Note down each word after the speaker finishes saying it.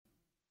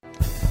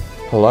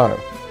Hello,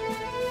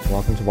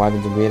 welcome to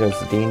Wyverns and Weirdos,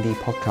 the D&D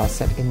podcast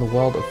set in the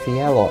world of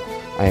Fielor.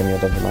 I am your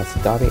Dungeon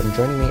Master Darby, and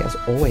joining me as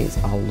always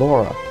are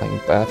Laura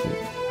playing Bertie,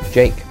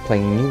 Jake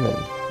playing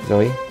Newman,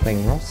 Zoe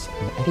playing Ross,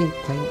 and Eddie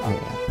playing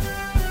Aria.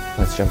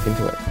 Let's jump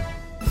into it.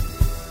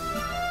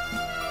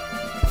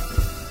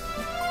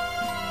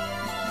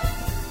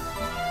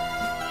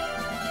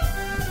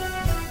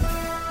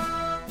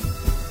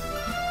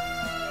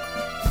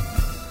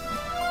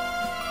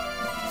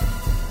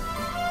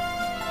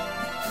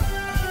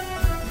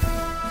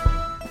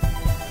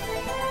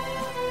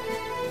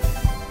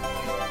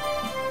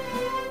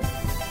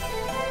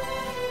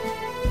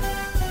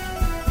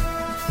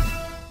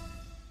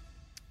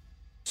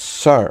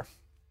 So,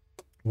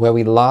 where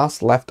we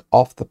last left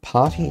off, the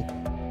party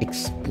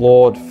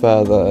explored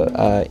further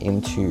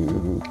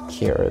into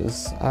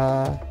Kira's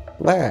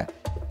lair,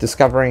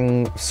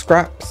 discovering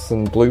scraps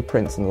and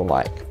blueprints and the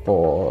like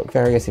for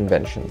various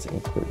inventions,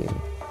 including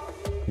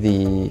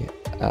the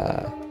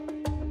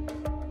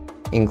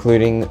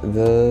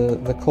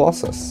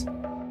Colossus,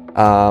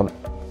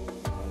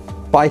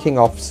 fighting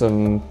off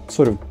some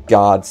sort of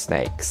guard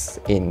snakes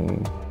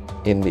in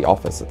the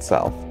office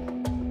itself.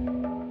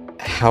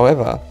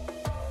 However,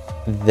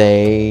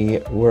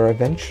 they were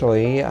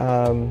eventually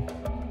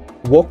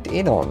walked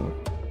in on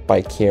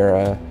by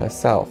Kira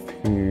herself,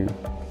 who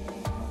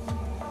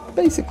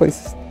basically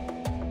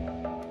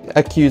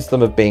accused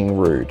them of being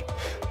rude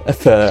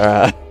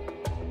for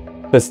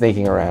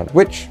sneaking around,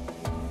 which,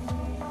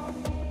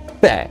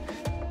 fair.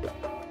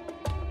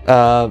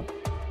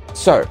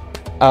 So,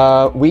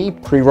 we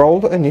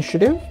pre-rolled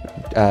initiative,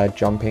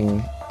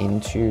 jumping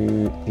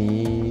into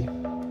the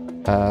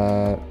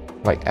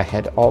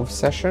ahead of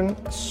session,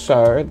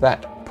 so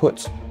that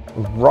puts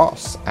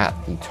Ross at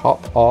the top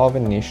of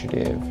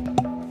initiative.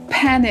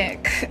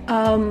 Panic.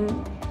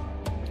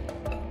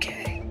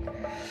 Okay.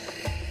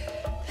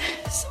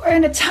 So we're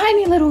in a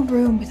tiny little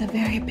room with a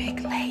very big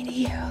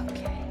lady.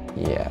 Okay.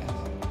 Yeah.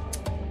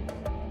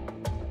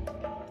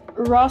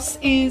 Ross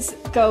is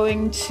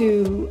going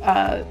to,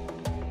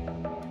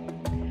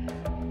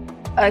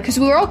 because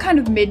we were all kind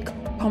of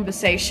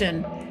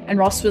mid-conversation, and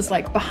Ross was,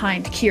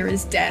 behind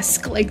Kira's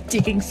desk,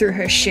 digging through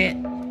her shit.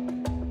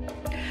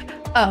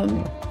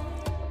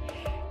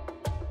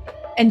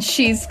 And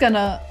she's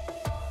gonna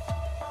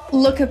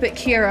look up at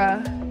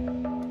Kira,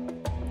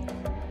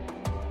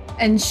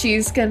 and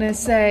she's gonna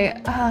say,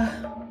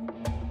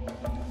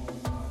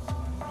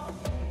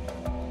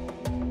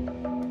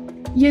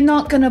 you're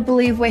not gonna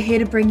believe we're here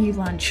to bring you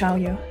lunch, are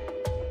you?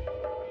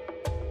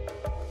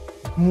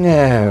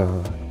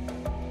 No.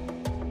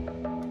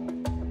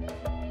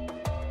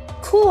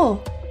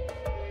 Cool.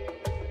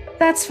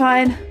 That's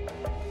fine.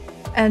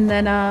 And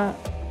then,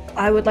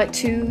 I would like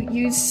to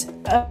use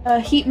a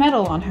heat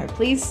metal on her,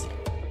 please.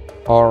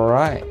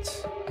 Alright.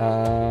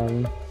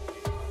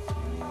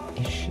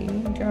 Is she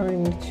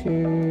going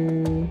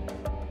to...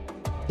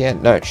 Yeah,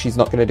 no, she's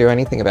not going to do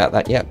anything about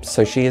that. Yep,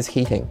 so she is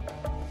heating.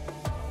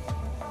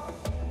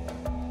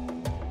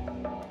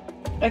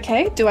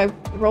 Okay, do I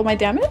roll my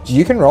damage?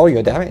 You can roll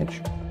your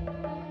damage.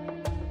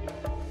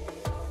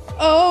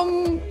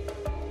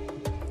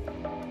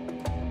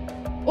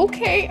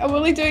 Okay, I'm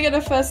only doing it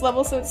at first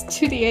level, so it's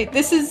 2d8.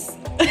 This is...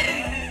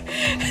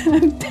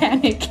 I'm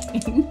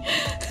panicking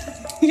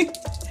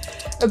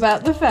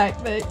about the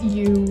fact that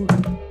you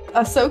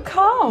are so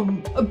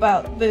calm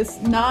about this.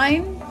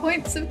 9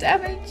 points of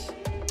damage.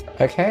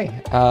 Okay,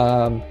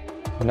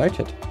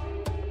 noted.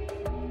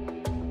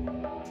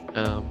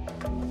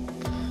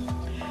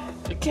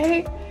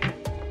 Okay,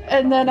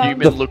 and then Newman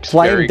The looks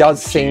flame very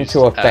does seem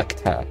to confused affect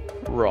her.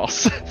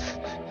 Ross.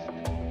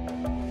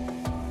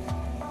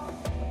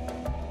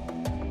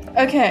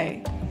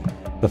 Okay.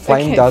 The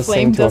flame does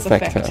seem to does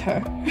affect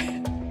her.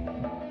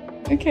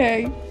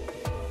 Okay.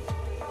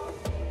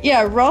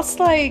 Yeah, Ross,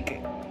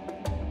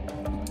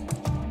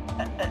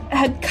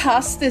 had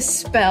cast this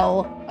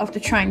spell after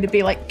trying to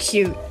be,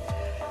 cute.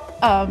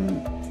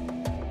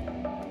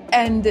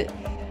 And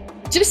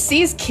just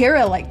sees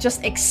Kira,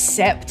 just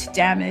accept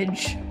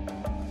damage.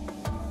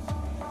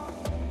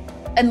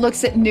 And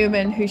looks at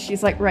Newman, who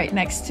she's, right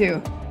next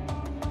to.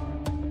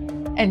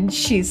 And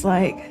she's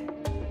like...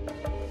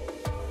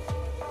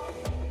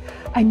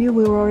 I knew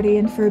we were already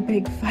in for a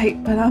big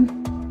fight, but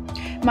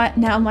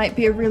now might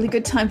be a really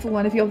good time for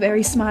one of your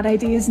very smart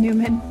ideas,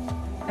 Newman.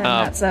 And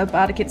that's a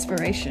bardic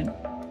inspiration.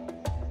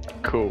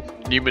 Cool.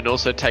 Newman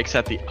also takes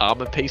out the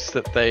armor piece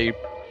that they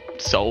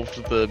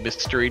solved the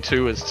mystery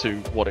to as to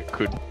what it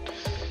could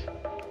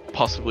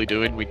possibly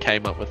do, and we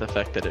came up with the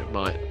fact that it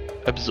might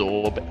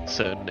absorb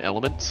certain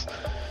elements,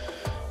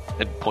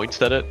 and points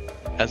at it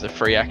as a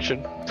free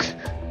action.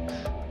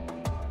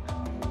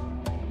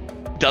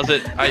 Does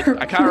it? I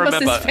can't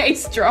remember. Ross's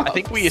face drops. I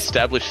think we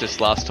established this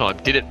last time.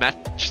 Did it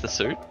match the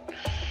suit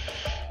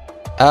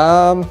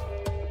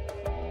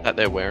that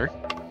they're wearing?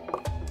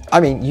 I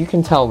mean, you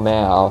can tell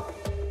now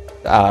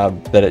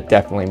that it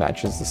definitely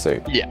matches the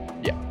suit. Yeah.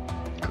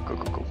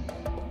 Cool.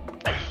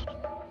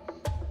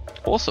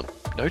 Awesome.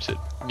 Noted.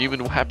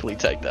 Newman will happily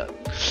take that.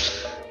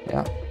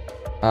 Yeah.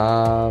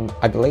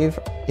 I believe,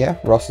 yeah,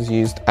 Ross has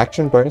used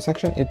action, bonus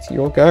action. It's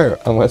your go,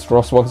 unless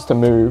Ross wants to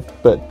move,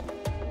 but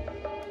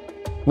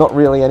not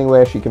really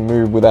anywhere she can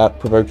move without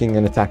provoking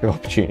an attack of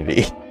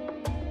opportunity.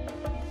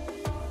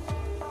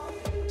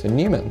 So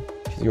Newman,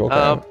 it's your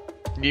go.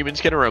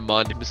 Newman's going to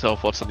remind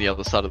himself what's on the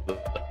other side of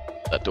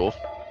that door.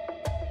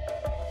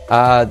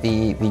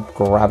 The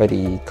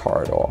gravity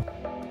corridor.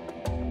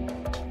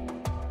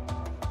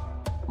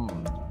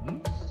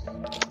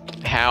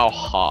 How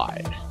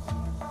high?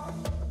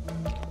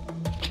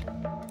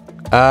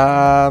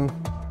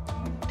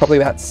 Probably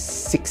about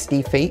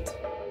 60 feet.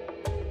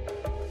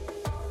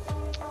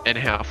 And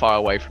how far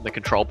away from the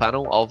control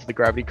panel of the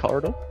gravity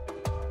corridor?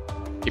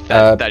 If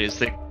that is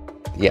the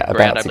Yeah,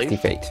 ground, about 60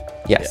 feet.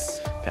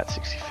 Yes. Yeah, about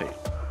 60 feet.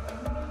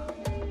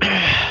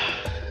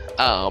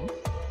 Oh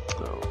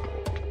God.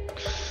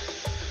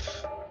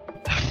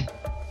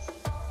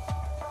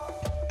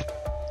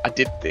 I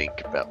did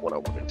think about what I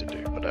wanted to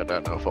do, but I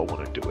don't know if I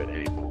want to do it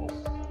anymore.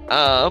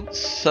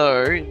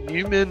 So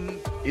Newman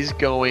is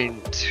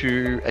going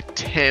to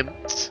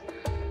attempt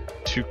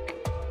to...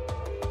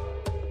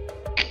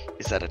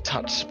 Is that a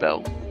touch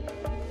spell?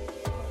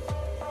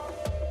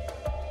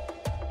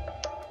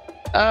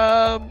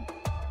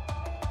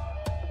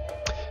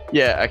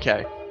 Yeah,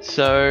 okay.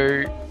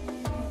 So...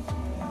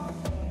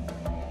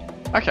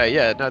 Okay,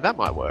 yeah, no, that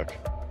might work.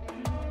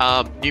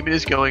 Newman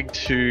is going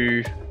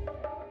to...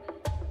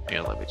 Hang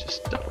on, let me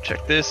just double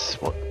check this.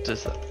 What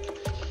does that...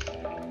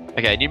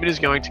 Okay, Newman is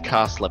going to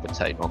cast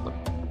Levitate on them.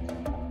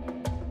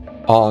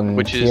 On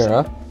Which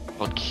Kira.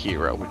 On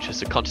Kira, which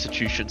is a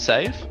Constitution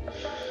save,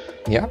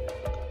 Yeah.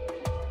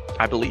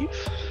 I believe.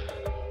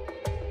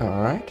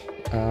 Alright.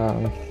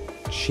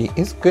 She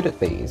is good at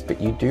these, but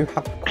you do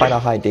have quite a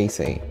high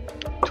DC.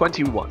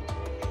 21.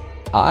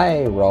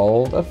 I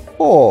rolled a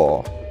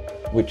 4,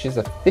 which is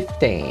a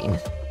 15.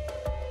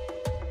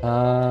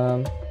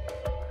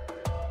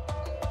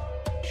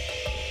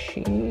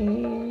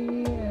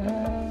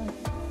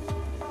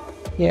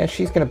 Yeah,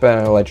 she's gonna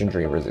burn a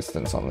legendary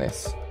resistance on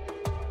this.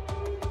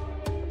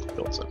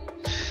 Thought so.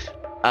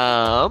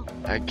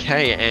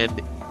 Okay,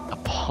 and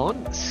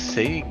upon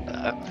seeing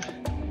that,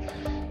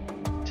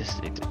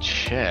 just need to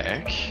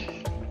check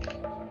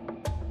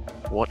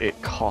what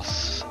it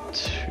costs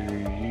to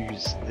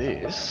use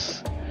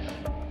this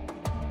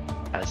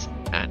as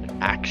an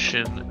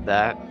action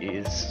that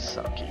is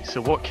sucky.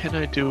 So what can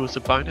I do as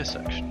a bonus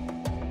action?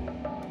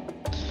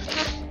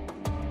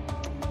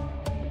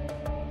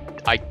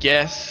 I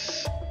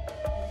guess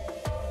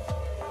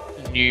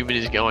Newman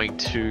is going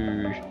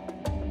to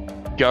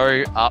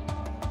go up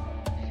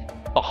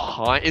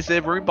behind. Is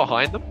there room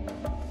behind them?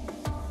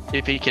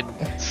 If he can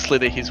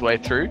slither his way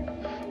through,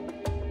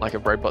 like a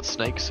robot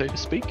snake, so to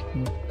speak.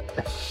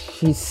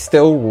 She's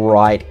still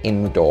right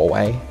in the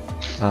doorway,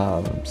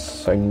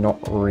 so not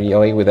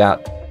really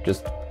without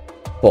just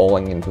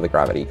falling into the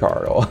gravity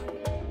corridor.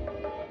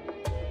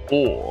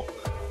 Or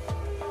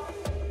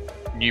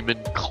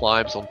Newman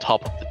climbs on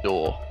top of the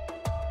door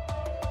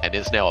and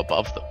is now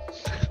above them.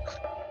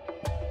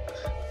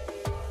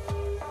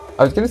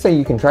 I was going to say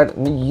you can try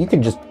to... You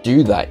can just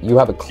do that. You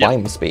have a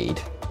climb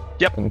speed.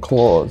 Yep. And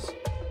claws.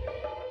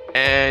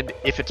 And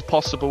if it's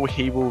possible,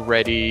 he will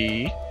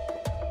ready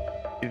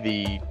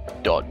the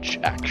dodge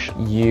action.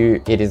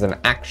 It is an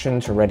action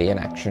to ready an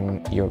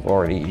action. You have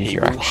already used He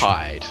your will action.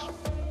 hide.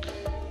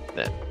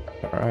 Then.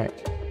 Alright.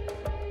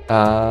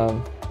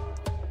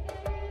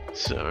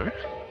 So,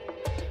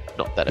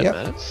 not that it Yep.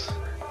 matters.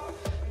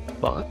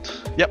 But,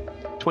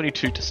 yep,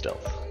 22 to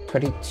stealth.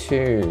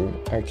 22.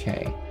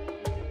 Okay.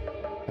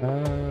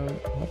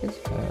 What is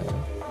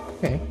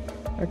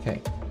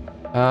Okay.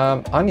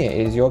 Anya,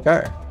 it is your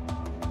go.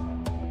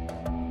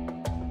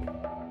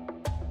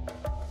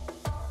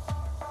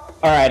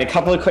 Alright, a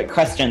couple of quick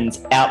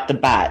questions out the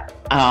bat.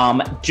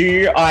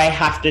 Do I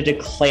have to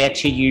declare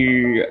to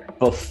you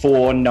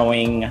before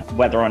knowing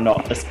whether or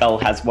not the spell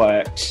has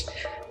worked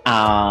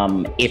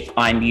if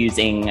I'm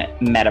using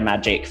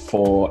metamagic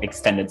for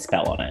extended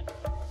spell on it?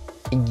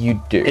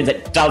 You do. Because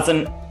it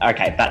doesn't...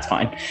 Okay, that's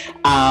fine.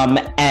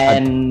 And...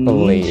 I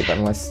believe,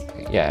 unless...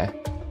 Yeah.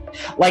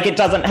 Like, it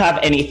doesn't have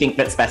anything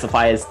that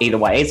specifies either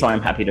way, so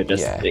I'm happy to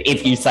just... Yeah.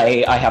 If you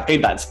say I have to,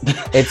 that's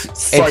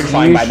It's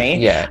fine by me.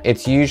 Yeah,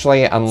 it's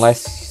usually,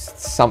 unless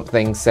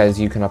something says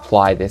you can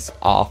apply this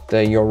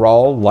after your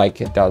roll, like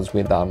it does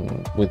with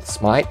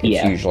Smite,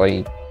 it's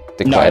usually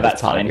declared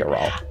as part of your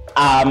roll.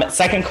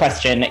 Second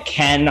question,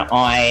 can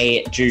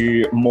I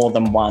do more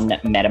than one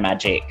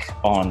metamagic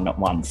on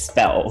one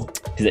spell?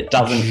 Because it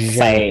doesn't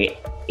say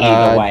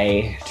either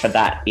way for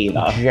that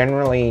either.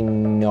 Generally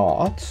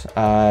not.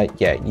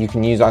 Yeah, you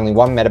can use only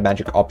one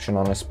metamagic option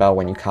on a spell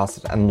when you cast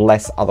it,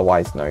 unless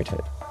otherwise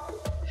noted.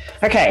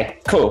 Okay,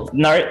 cool.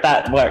 No,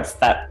 that works.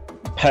 That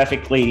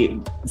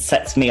perfectly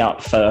sets me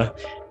up for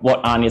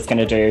what Anya's going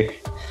to do.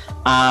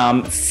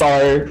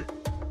 So,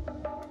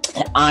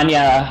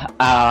 Anya...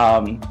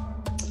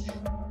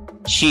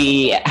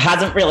 she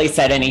hasn't really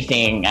said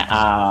anything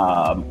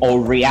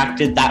or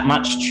reacted that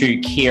much to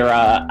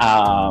Kira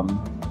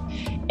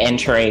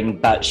entering,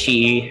 but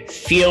she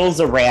feels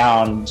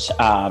around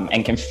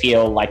and can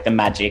feel like the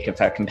magic of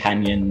her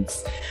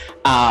companions.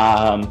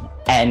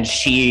 And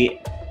she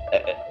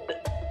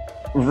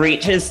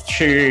reaches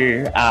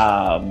to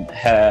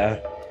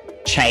her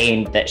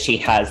chain that she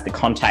has the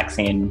contacts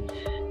in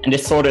and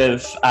just sort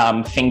of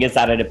fingers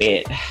at it a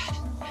bit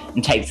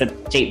and takes a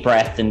deep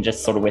breath and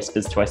just sort of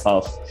whispers to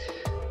herself,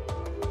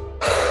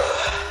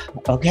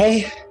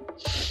 okay,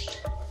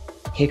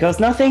 here goes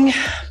nothing.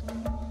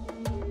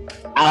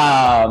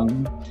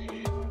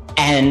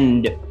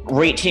 And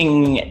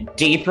reaching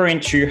deeper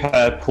into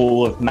her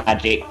pool of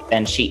magic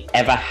than she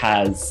ever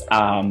has,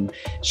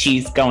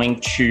 she's going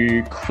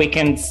to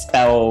quicken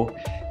spell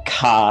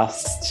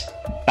cast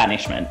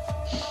Banishment.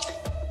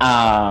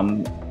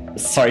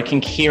 So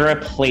can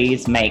Kira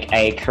please make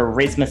a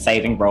charisma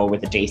saving roll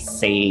with a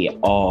DC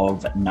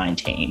of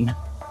 19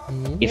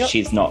 if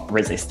she's not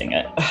resisting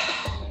it?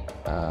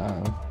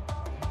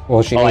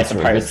 Well, she needs to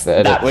resist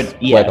it. That would,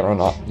 yeah. Whether or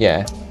not,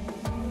 yeah.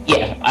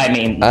 Yeah, I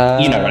mean,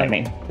 you know what I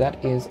mean.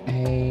 That is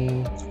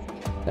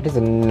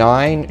a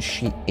 9.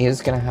 She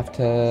is gonna have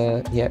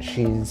to. Yeah,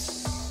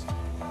 she's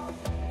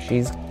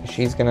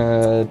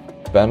gonna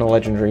burn a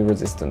legendary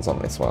resistance on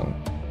this one.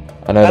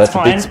 I know that's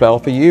a big spell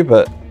for you,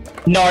 but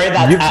no,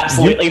 that's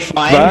absolutely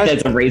fine.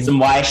 There's a reason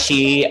why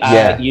she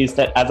used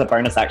it as a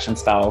bonus action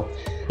spell.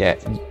 Yeah,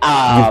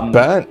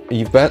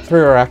 you've burnt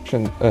through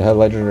her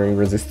legendary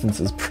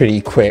resistances pretty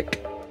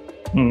quick.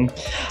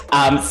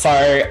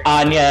 So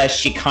Anya,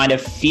 she kind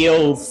of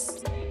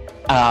feels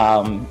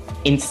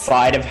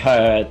inside of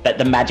her that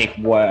the magic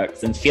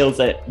works and feels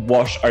it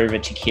wash over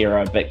to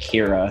Kira, but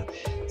Kira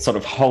sort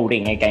of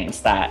holding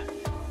against that.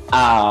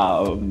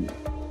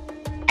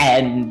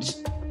 And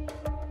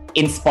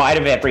in spite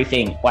of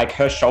everything, like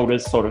her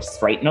shoulders sort of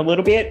straighten a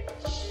little bit.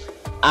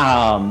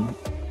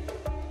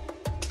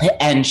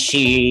 And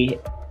she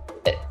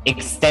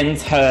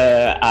extends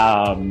her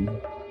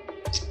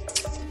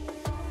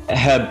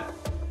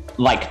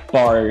like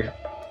bow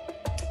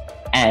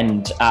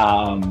and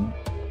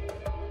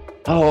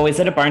is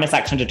it a bonus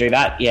action to do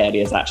that? Yeah, it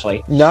is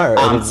actually. No,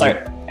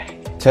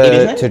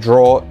 to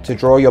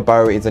draw your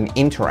bow is an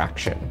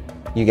interaction.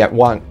 You get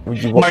one. No.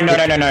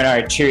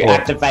 To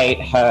activate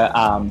her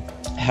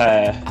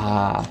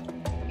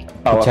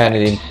turn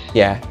it in.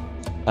 Yeah.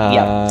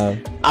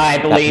 I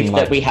believe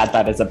that we had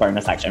that as a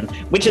bonus action,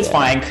 which is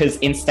fine because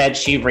instead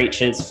she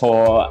reaches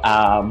for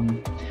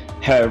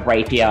her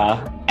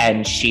rapier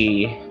and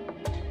she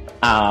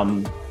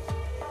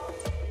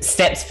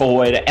steps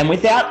forward, and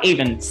without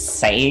even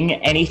saying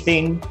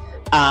anything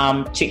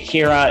to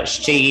Kira,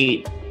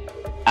 she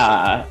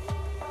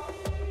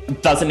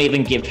doesn't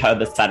even give her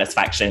the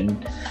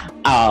satisfaction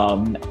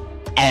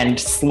and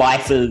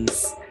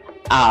slices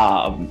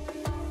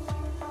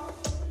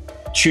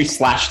to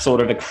slash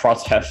sort of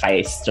across her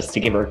face just to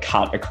give her a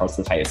cut across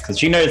the face because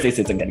she knows this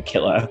isn't going to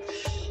kill her.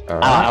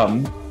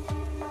 Right.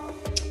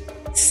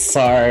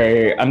 So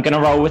I'm going to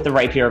roll with the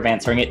Rapier of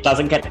Answering. It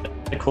doesn't get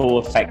the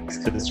cool effects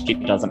because she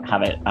doesn't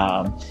have it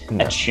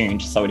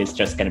attuned, so it is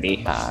just going to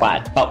be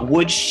flat. But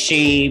would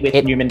she, with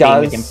Newman being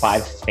within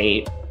 5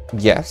 feet?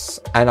 Yes,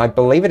 and I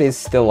believe it is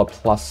still a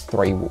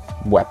 +3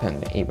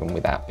 weapon even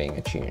without being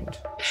attuned.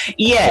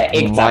 Yeah,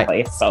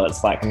 exactly. So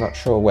it's like... I'm not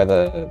sure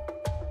whether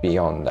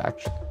Beyond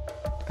actually...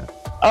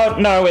 Oh,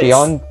 no,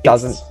 Beyond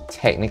doesn't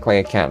technically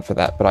account for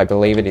that, but I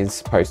believe it is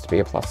supposed to be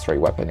a +3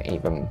 weapon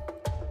even.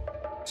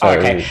 So,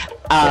 okay.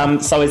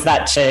 So is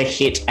that to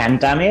hit and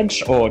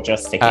damage, or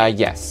just to hit?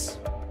 Yes.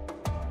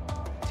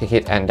 To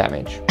hit and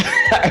damage.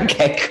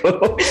 Okay,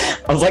 cool.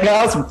 I was like,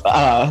 that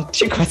was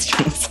 2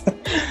 questions.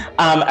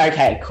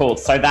 Okay, cool.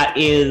 So that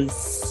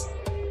is...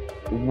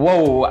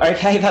 Whoa,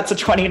 okay, that's a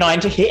 29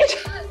 to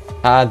hit?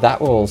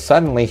 That will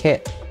certainly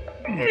hit.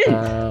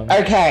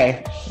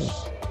 Okay.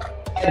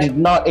 I did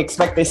not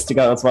expect this to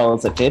go as well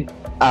as it did.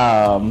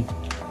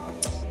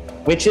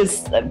 Which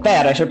is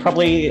bad. I should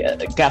probably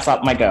gas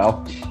up my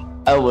girl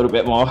a little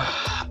bit more.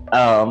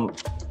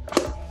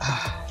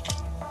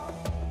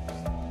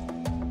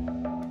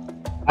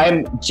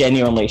 I'm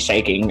genuinely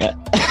shaking.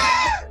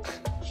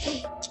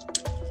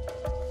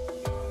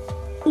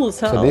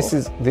 So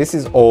this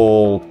is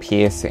all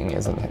piercing,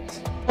 isn't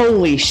it?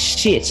 Holy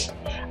shit.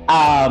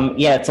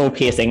 Yeah, it's all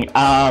piercing.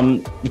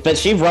 But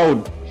she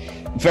rolled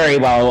very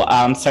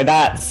well. So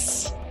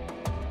that's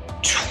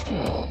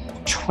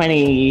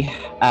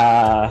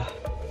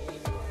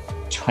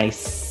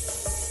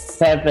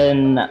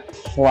 27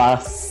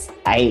 plus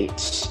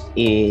 8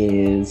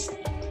 is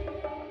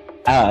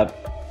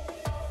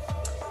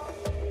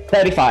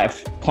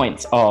 35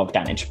 points of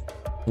damage.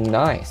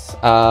 Nice.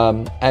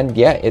 And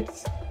yeah,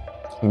 it's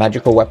a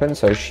magical weapon,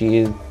 so she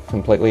is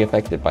completely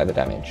affected by the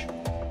damage.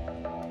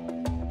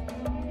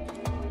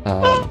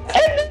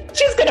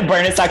 She's gonna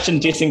bonus action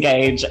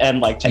disengage and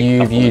like take.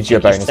 You've used your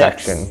bonus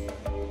action.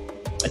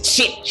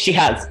 Shit, she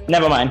has.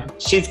 Never mind.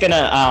 She's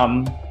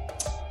gonna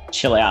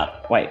chill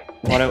out. Wait,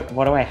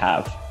 what do I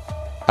have?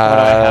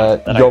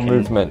 Your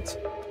movement.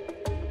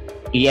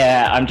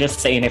 Yeah, I'm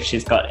just seeing if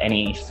she's got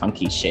any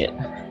funky shit.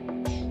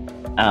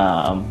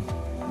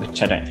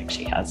 which I don't think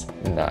she has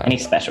No. any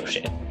special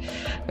shit.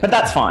 But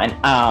that's fine.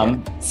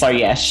 So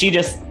yeah, she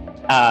just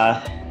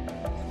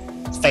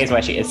stays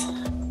where she is.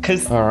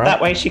 Because All right.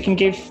 that way she can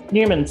give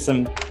Newman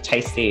some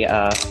tasty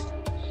Anyway,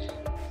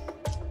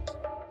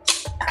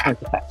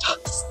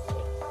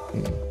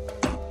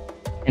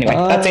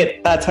 that's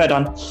it. That's her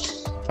done.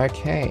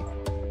 Okay.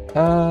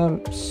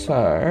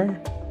 So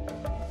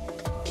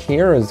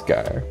Kira's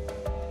go.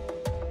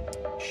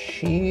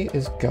 She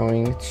is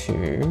going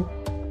to.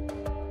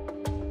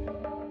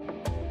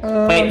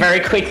 Wait,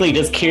 very quickly,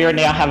 does Kira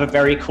now have a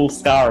very cool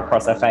scar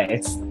across her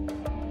face?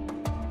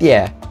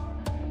 Yeah.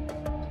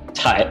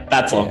 Tight.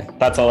 That's all. Yeah.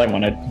 That's all I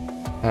wanted.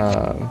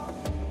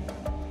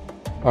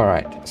 All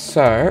right.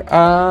 So,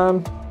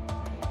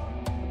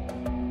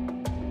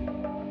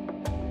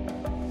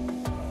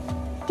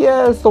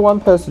 yeah, as the one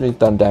person who's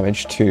done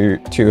damage to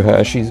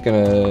her, she's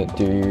gonna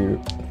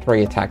do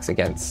 3 attacks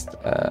against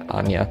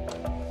Anya.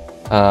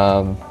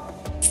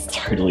 It's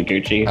totally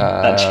Gucci.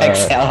 That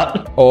checks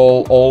out.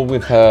 All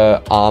with her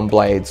arm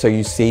blade. So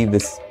you see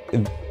this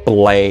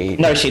blade.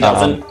 No, she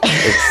doesn't.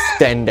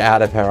 Extend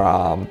out of her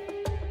arm.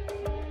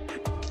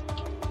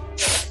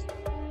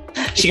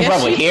 She can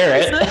probably hear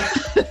it.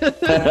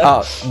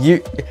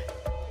 You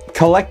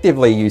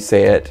collectively you see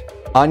it.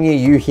 Anya,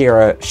 you hear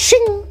a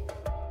shing.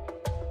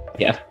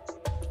 Yeah.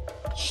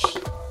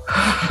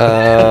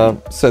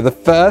 So the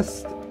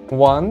first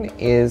one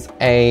is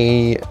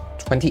a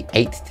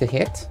 28 to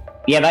hit.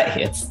 Yeah, that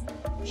hits.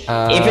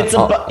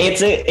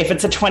 If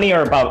it's a 20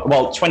 or above,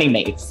 well, 20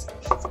 meets.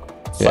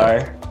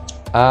 So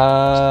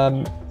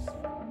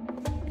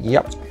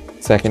yep.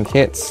 Second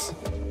hits,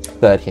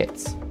 third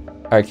hits.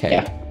 Okay.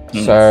 Yeah.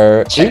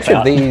 So Checks each of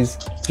out. these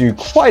do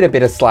quite a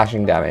bit of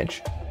slashing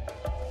damage.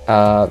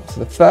 So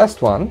the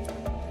first one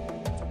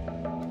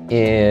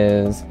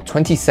is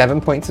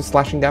 27 points of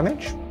slashing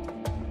damage.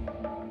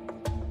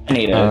 I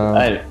need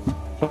it.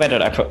 Where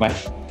did I put my?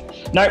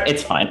 No,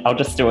 it's fine. I'll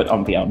just do it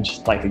on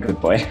Beyond, like a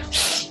good boy.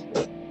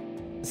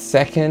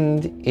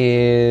 Second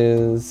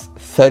is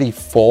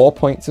 34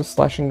 points of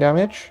slashing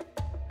damage.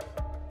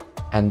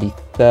 And the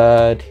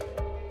third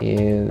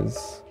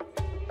is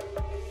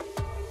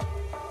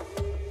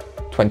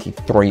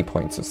 23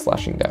 points of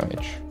slashing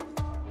damage.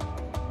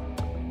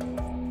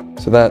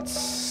 So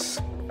that's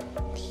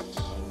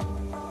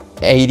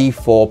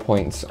 84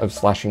 points of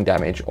slashing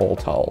damage all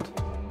told.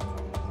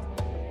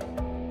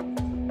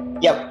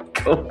 Yep.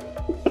 Cool.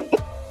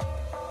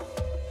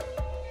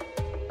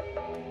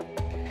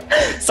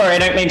 Sorry, I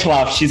don't mean to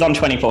laugh. She's on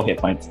 24 hit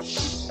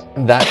points.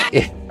 That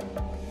is...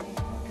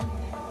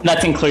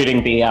 That's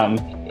including the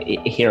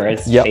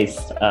heroes Yep. piece.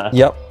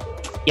 Yep.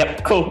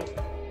 Yep. Cool.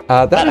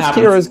 That is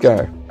happens. Kira's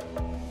go.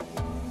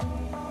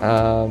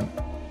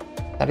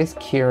 That is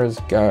Kira's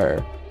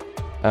go.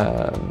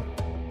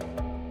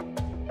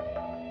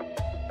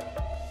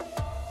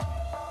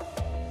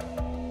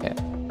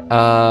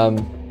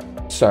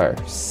 So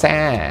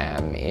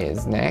Sam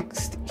is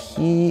next.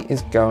 He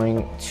is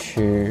going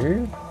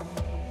to.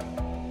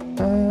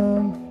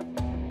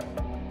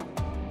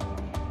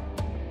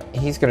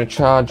 He's going to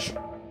charge,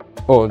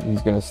 or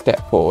he's going to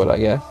step forward, I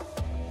guess.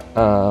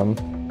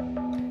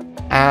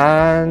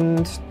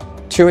 And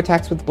 2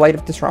 attacks with the Blade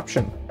of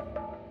Disruption.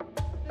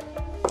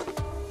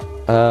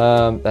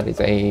 That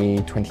is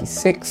a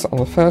 26 on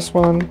the first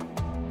one,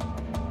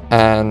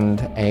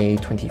 and a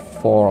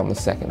 24 on the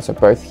second. So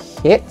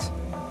both hit.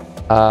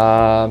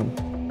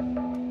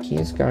 He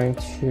is going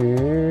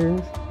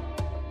to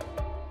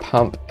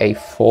pump a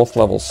 4th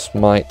level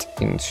smite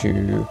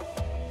into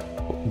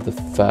the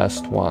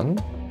first one.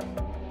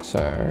 So,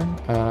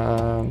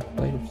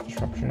 Blade of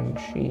Disruption,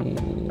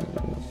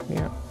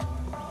 yeah.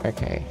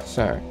 Okay,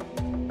 so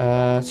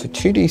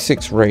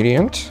 2d6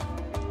 radiant.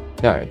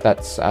 No,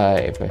 that's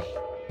if it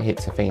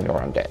hits a fiend or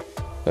undead.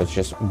 So it's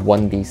just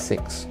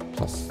 1d6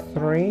 plus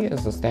 3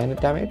 as the standard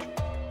damage.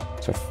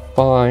 So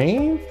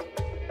 5.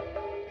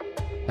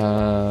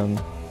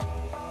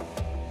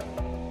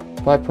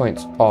 5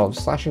 points of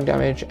slashing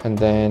damage, and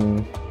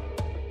then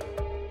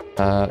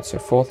so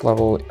 4th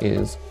level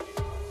is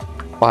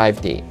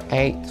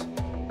 5d8.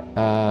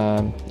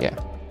 Yeah.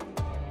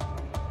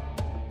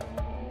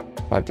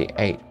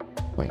 5d8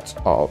 points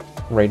of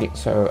radiant,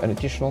 so an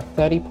additional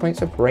 30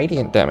 points of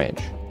radiant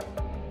damage.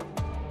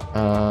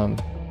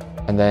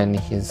 And then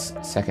his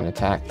second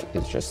attack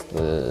is just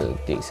the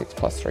d6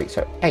 plus 3,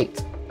 so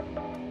 8.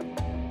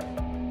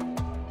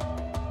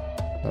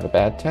 Not a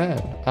bad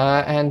turn.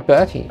 And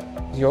Bertie,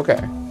 it's your go.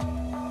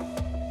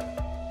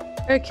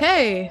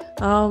 Okay.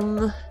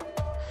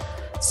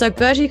 So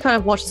Bertie kind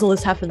of watches all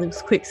this happen in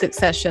quick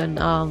succession.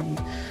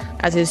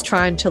 As he's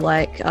trying to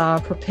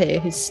prepare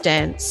his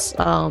stance,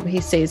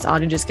 he sees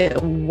Anya just get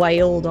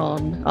wailed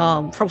on.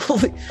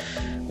 Probably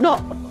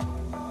not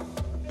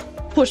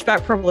pushed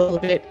back probably a little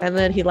bit, and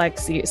then he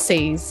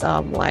sees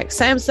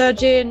Sam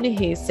surge in.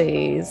 He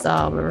sees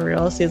everyone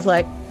else is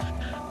like,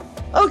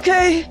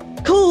 okay,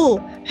 cool.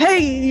 Hey,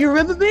 you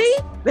remember me?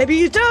 Maybe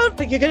you don't,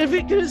 but you're gonna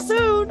be good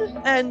soon.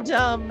 And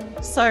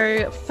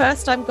so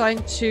first I'm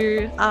going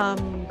to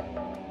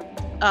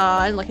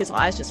and like his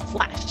eyes just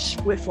flash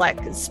with like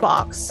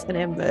sparks and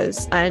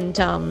embers. And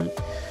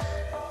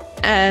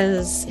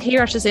as he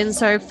rushes in,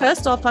 so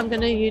first off, I'm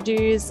going to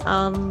use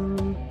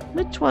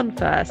which one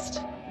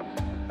first?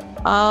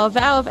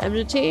 Vow of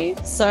Enmity.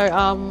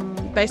 So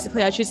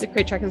basically, I choose the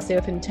creature I can see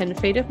within 10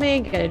 feet of me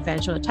and get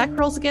advantage on attack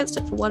rolls against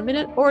it for 1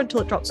 minute, or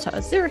until it drops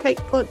to 0 hit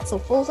points or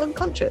falls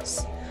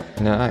unconscious.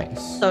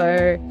 Nice.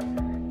 So,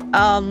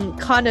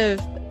 kind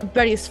of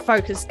Bertie's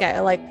focus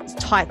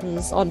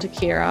tightens onto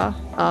Kira,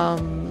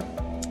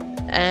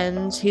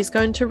 and he's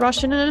going to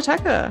rush in and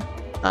attack her.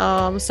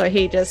 So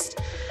he just,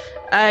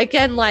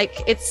 again,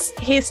 like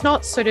he's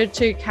not suited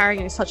to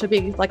carrying such a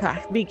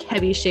big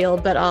heavy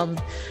shield, but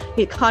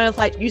he kind of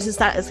like uses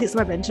that as his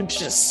momentum to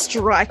just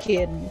strike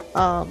in.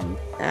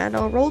 And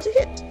I'll roll to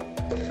hit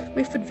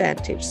with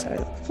advantage. So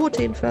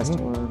 14 first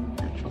one.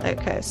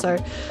 Okay, so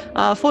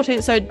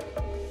 14. So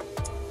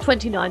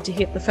 29 to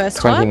hit the first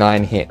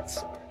 29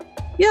 hits.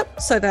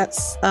 Yep, so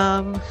that's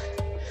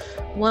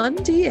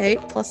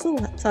 1d8 plus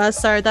 11.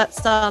 So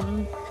that's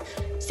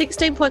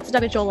 16 points of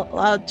damage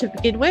to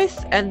begin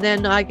with, and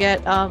then I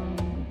get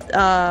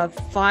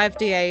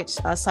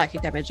 5d8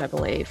 psychic damage, I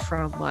believe,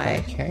 from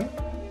my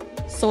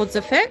sword's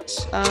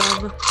effect.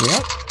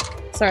 Yep.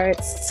 So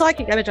it's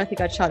psychic damage I think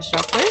I charged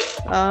up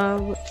with.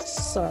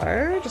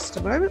 So just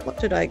a moment, what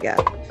did I get?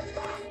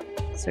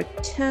 So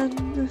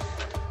 10...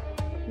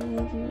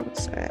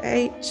 So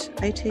 8,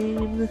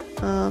 18,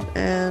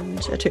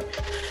 and a 2.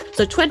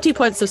 So 20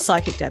 points of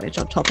psychic damage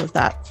on top of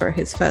that for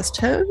his first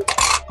turn.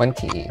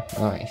 20.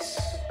 Nice.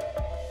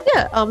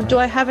 Yeah. Do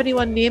I have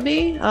anyone near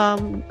me? I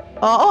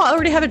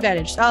already have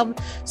advantage. So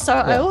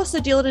I also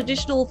deal an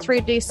additional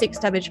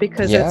 3d6 damage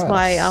because it's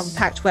my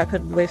packed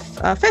weapon with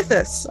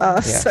Fethus.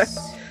 So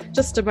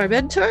just a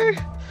memento.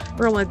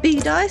 Roll my B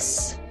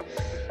dice.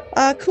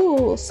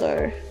 Cool.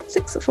 So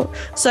 6 or 4.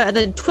 So, and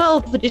then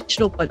 12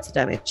 additional points of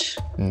damage.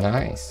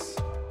 Nice.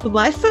 For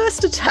my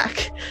first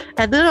attack.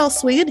 And then I'll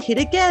swing and hit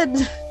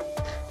again.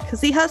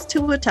 Because he has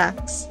 2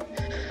 attacks.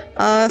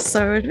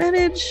 So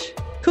advantage.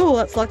 Cool,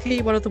 that's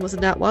lucky. One of them was a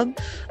nat 1.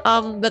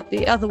 But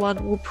the other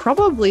one will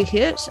probably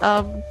hit.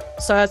 So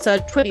it's a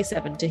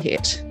 27 to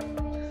hit.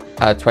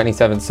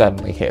 27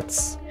 certainly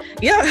hits.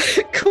 Yeah,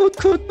 cool.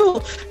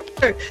 So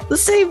the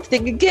same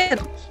thing again.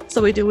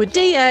 So we do a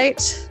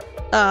d8.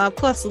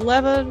 Plus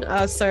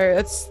 11, so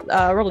it's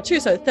roll a 2,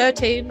 so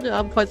 13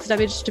 points of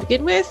damage to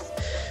begin with.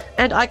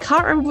 And I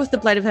can't remember with the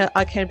Blade of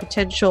Arcane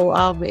Potential,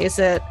 is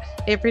it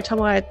every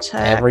time I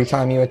attack? Every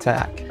time you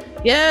attack.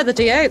 Yeah, the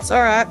d8s,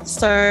 alright.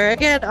 So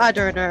again, I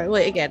don't know.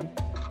 Wait, again.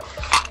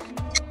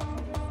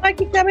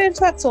 Psychic damage,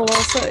 that's all.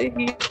 So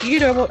you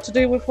know what to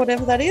do with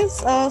whatever that is.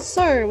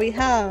 So we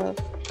have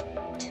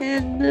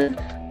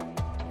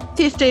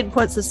 15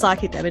 points of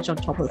psychic damage on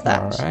top of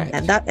that. All right.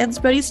 And that ends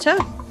Bertie's turn.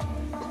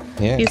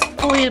 Yeah. He's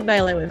fully in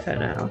melee with her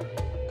now.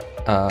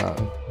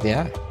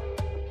 Yeah.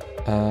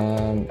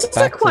 She's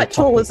like quite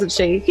tall, isn't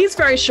she? He's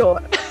very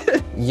short.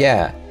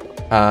 Yeah.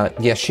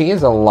 She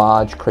is a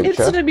large creature.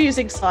 It's an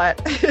amusing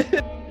sight.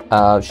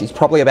 She's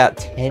probably about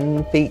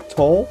 10 feet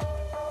tall.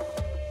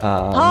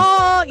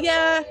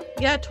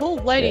 Yeah, tall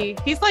lady.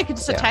 Yeah. He's like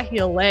just attacking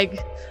your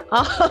leg.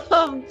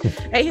 And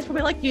he's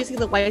probably like using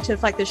the weight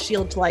of like the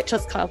shield to like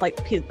just kind of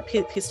like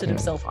piston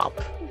himself up.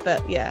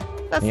 But yeah,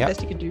 that's the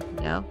best you can do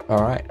for now.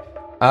 All right.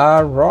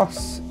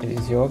 Ross, it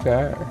is your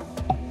go.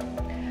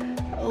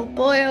 Oh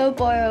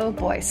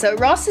boy. So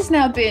Ross has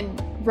now been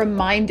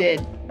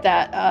reminded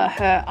that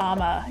her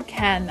armor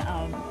can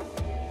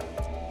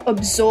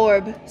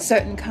absorb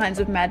certain kinds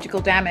of magical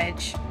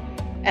damage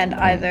and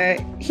either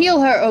heal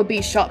her or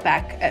be shot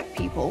back at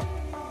people.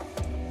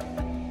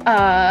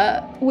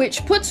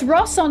 Which puts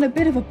Ross on a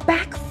bit of a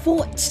back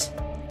foot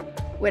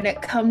when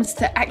it comes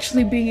to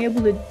actually being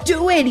able to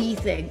do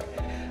anything.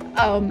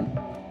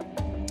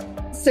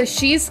 So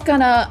she's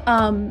gonna,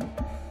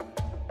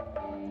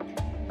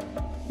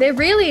 there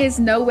really is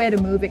nowhere to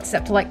move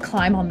except to, like,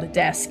 climb on the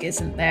desk,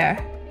 isn't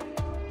there?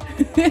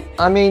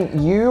 I mean,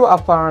 you are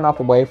far enough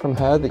away from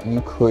her that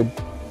you could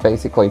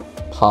basically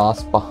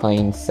pass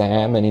behind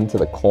Sam and into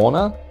the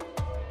corner.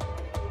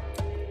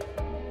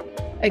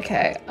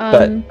 Okay,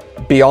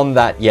 But beyond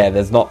that,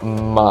 there's not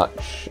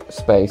much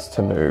space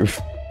to move.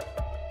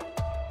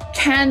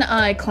 Can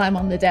I climb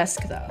on the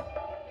desk, though?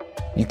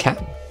 You can.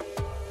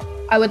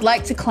 I would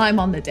like to climb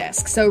on the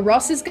desk. So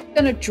Ross is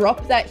going to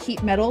drop that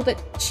heat metal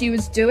that she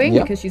was doing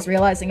because she's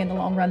realizing in the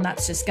long run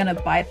that's just going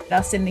to bite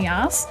us in the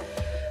ass.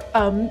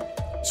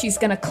 She's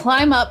going to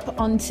climb up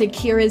onto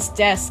Kira's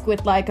desk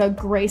with like a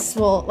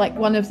graceful, like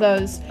one of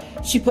those,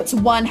 she puts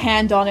one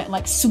hand on it and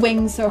like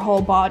swings her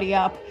whole body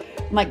up,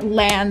 and, like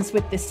lands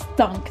with this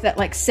thunk that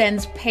like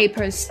sends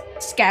papers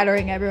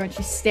scattering everywhere.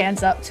 She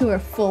stands up to her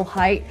full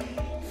height,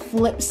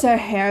 flips her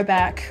hair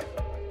back,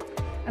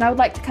 and I would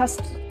like to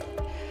cast...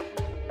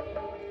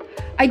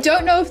 I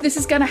don't know if this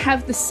is going to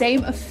have the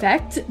same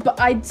effect, but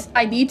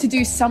I need to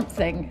do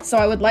something. So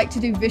I would like to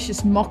do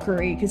Vicious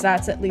Mockery, because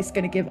that's at least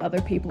going to give other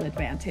people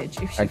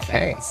advantage if she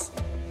fails.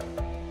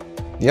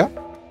 Yeah.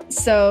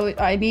 So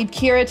I need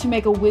Kira to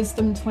make a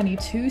Wisdom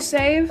 22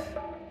 save.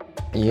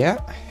 Yeah.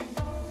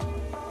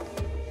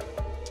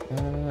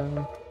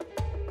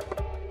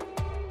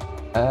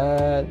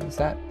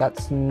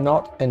 That's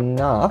not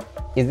enough.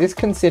 Is this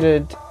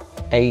considered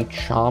a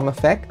charm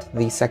effect,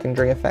 the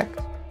secondary effect?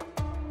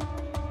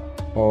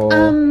 Or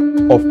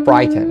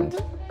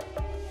frightened?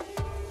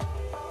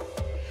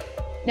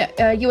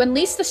 No, you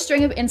unleash the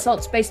string of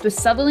insults based with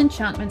subtle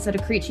enchantments at a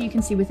creature you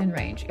can see within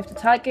range. If the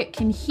target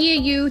can hear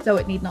you, though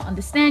it need not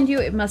understand you,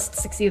 it must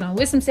succeed on a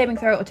wisdom saving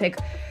throw or take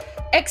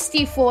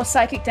XD4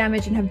 psychic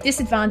damage and have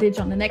disadvantage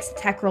on the next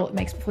attack roll it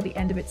makes before the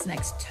end of its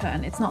next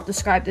turn. It's not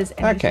described as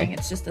anything. Okay.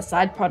 It's just a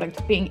side product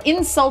of being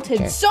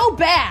insulted so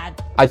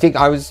bad. I think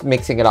I was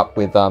mixing it up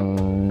with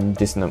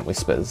Dissonant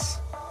Whispers.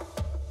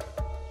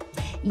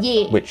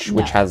 Yeah. Which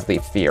has the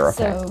fear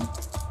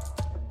effect.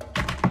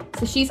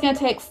 So she's going to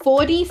take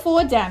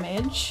 44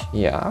 damage.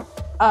 Yeah.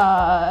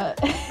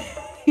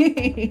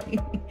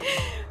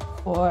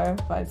 4,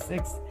 5,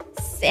 6,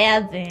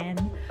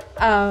 7.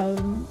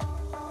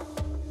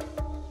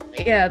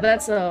 Yeah,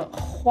 that's a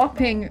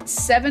whopping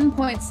 7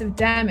 points of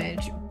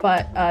damage,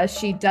 but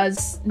she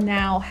does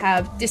now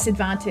have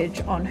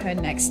disadvantage on her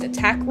next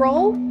attack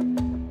roll.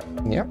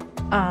 Yep.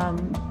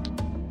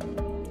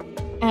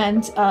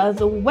 And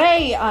the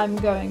way I'm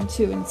going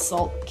to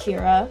insult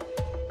Kira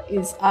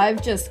is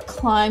I've just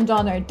climbed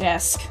on her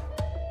desk.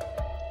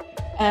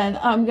 And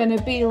I'm gonna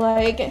be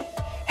like,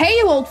 hey,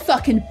 you old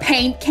fucking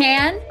paint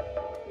can!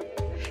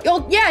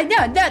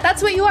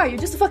 That's what you are. You're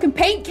just a fucking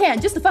paint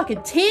can. Just a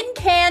fucking tin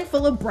can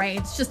full of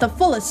brains. Just a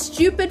full of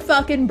stupid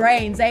fucking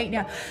brains, ain't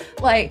ya?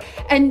 Like,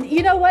 and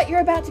you know what? You're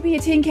about to be a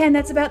tin can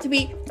that's about to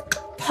be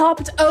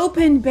popped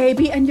open,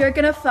 baby, and you're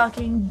gonna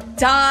fucking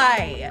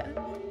die.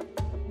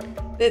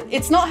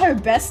 It's not her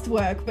best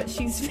work, but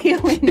she's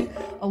feeling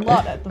a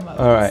lot at the moment.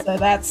 All right. So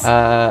that's...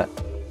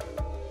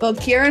 Well,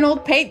 Kieran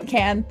old paint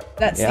can.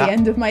 That's the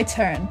end of my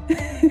turn.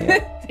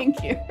 Yeah.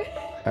 Thank you.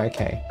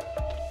 Okay.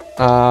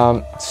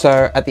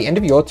 So at the end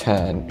of your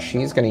turn,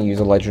 she's going to use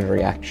a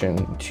legendary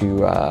action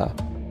to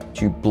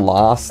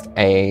blast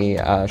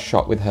a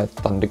shot with her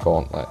Thunder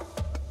Gauntlet.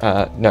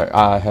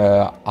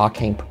 Her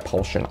Arcane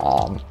Propulsion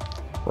arm,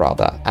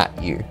 rather, at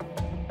you.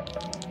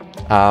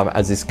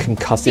 As this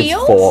concussive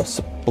force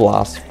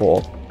blasts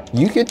forth.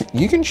 You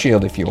can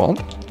shield if you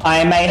want.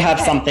 I may have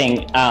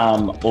something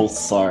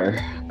also,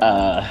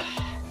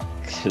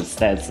 because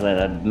there's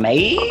a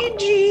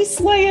Mage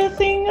Slayer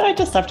thing. I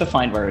just have to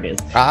find where it is.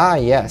 Ah,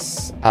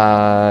 yes.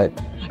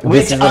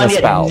 Which isn't a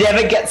spell.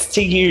 Never gets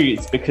to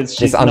use because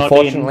she's This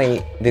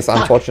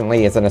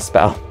unfortunately isn't a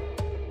spell.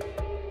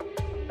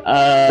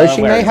 Though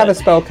she may have a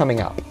spell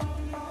coming up.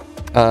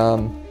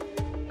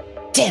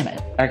 Damn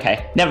it.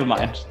 Okay, never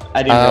mind.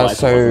 I didn't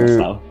realize it wasn't a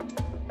spell.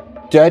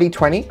 Dirty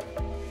 20.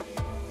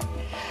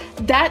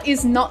 That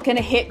is not going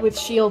to hit with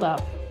shield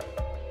up.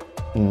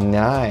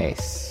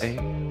 Nice.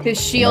 Because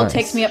shield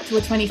takes me up to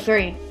a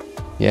 23.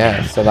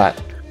 Yeah, so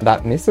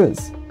that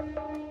misses.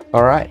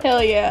 All right.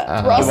 Hell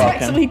yeah. Ross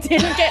actually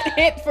didn't get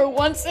hit for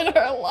once in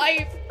her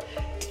life.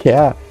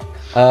 Yeah.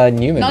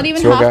 Newman. Not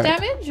even half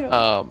damage?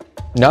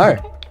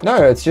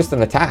 No, it's just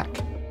an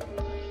attack.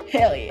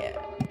 Hell yeah.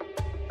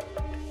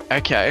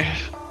 Okay.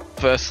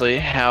 Firstly,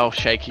 how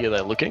shaky are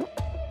they looking?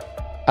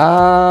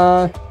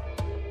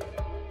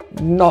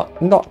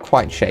 Not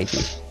quite shaky.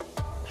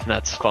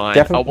 That's fine.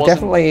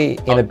 Definitely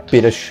in a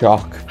bit of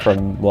shock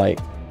from like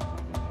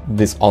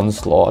this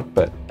onslaught,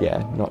 but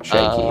yeah, not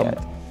shaky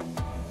yet.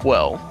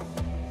 Well,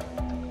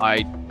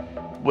 I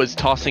was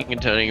tossing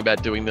and turning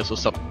about doing this or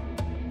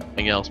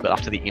something else, but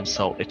after the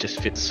insult, it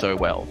just fits so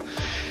well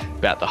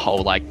about the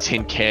whole like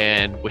tin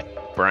can with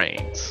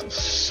brains.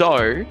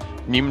 So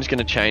Newman's going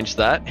to change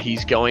that.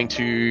 He's going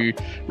to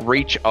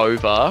reach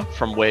over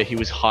from where he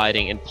was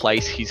hiding and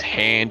place his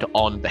hand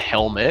on the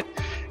helmet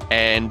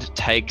and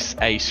takes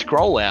a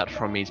scroll out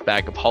from his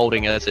bag of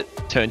holding as it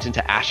turns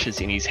into ashes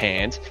in his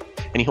hands,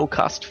 and he'll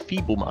cast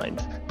Feeble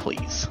Mind,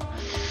 please.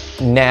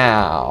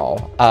 Now,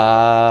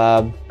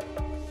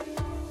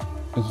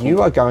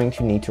 you are going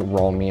to need to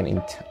roll me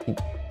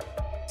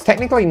it's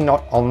technically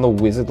not on the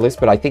wizard list,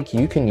 but I think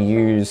you can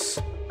use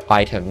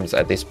items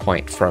at this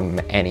point from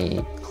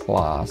any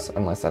class,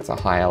 unless that's a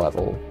higher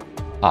level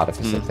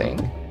artificer thing.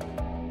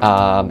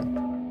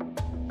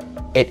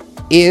 It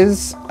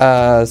is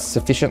a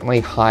sufficiently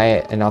high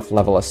enough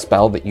level of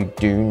spell that you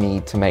do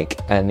need to make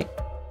an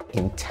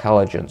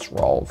intelligence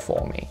roll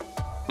for me.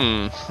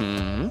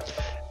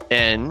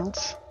 And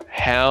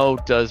how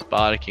does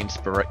Bardic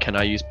Inspiration... Can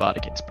I use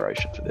Bardic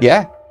Inspiration for this?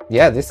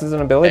 Yeah, this is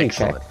an ability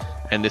check.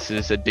 And this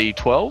is a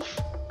D12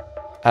 for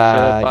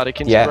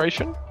Bardic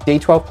Inspiration? Yeah.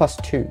 D12 plus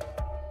 2.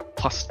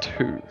 Plus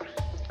 2.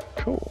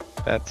 Cool.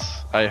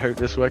 I hope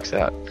this works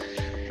out.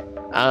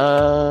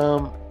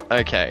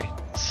 Okay,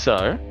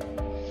 so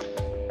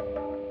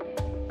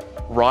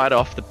right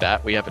off the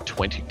bat we have a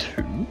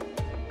 22,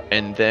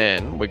 and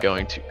then we're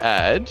going to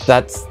add...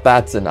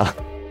 That's enough.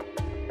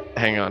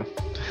 Hang on.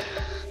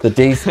 The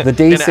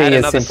DC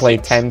is simply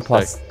 6, 10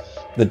 plus... So...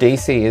 The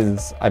DC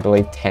is, I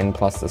believe, 10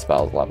 plus the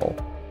spell's level.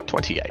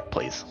 28,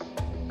 please.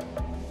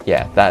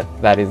 Yeah,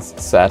 that is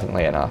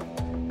certainly enough.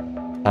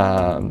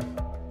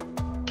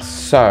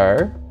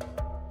 So,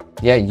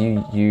 yeah,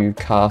 you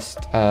cast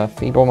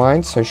Feeble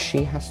Mind, so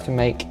she has to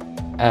make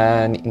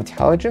an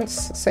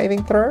intelligence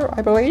saving throw,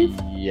 I believe.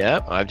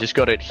 Yep, I've just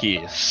got it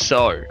here.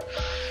 So,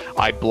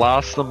 I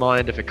blast the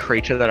mind of a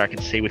creature that I can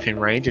see within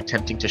range,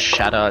 attempting to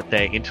shatter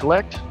their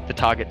intellect. The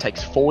target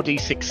takes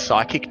 4d6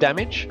 psychic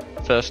damage,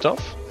 first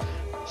off.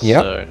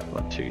 Yep. So,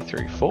 1, 2,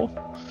 3,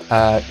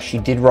 4. She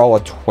did roll a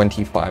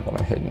 25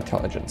 on her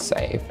intelligence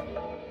save.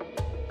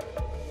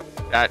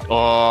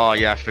 Oh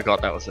yeah, I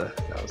forgot that was a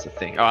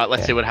thing. All right,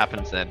 let's see what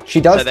happens then.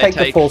 She does So they take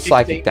the full 15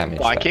 psychic damage.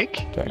 though. Psychic.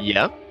 So-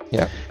 Yeah.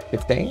 Yeah.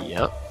 15.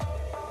 Yeah.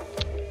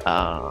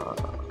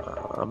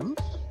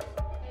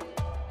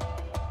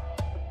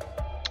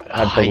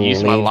 I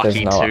use my believe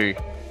there's lucky no- too.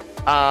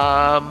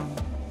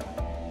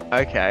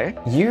 Okay.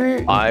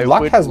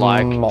 Luck would has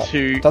like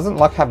to- Doesn't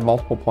luck have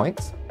multiple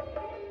points?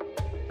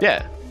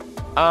 Yeah.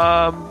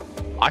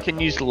 I can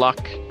use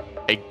luck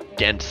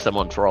against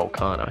someone's roll,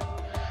 can't I?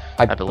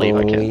 I believe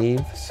I can.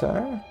 believe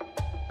so.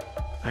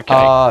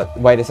 Okay.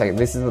 Wait a second.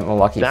 This isn't the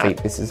lucky That- feat.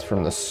 This is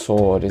from the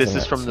sword, isn't it? This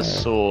is from the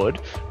sword,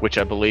 which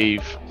I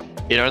believe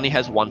it only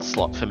has one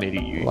slot for me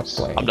to use.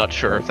 Luckily. I'm not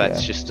sure if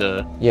that's Yeah. just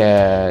a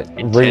Yeah,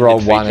 intended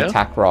reroll one feature?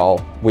 attack roll,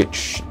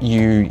 which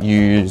you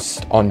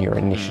used on your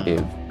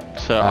initiative.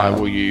 So I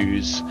will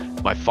use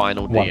my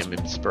final once. DM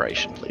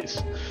inspiration,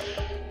 please,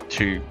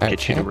 to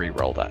get you to Okay.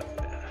 re-roll that.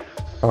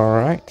 All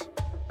right.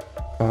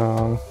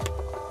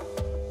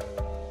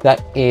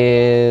 That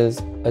is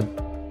a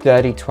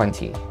dirty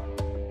 20.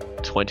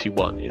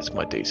 21 is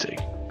my DC.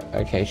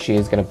 Okay, she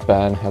is going to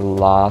burn her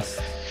last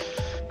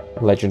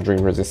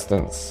legendary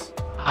resistance.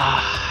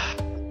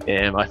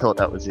 Damn, I thought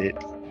that was it.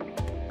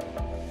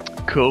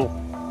 Cool.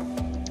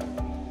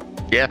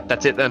 Yeah,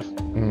 that's it then.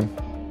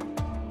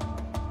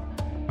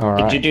 All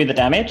right. Did you do the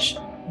damage?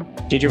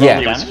 Did you roll Yeah.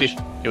 the It was, damage?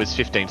 it was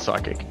 15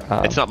 psychic. Oh,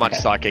 It's not much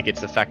okay. psychic,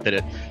 it's the fact that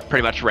it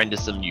pretty much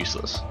renders them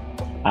useless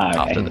Okay.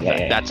 after the yeah, fact.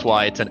 yeah. That's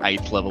why it's an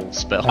 8th level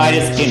spell. I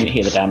just didn't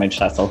hear the damage,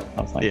 that's all.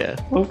 I was like, Yeah.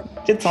 well,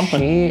 did something.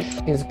 She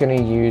is going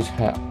to use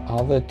her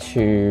other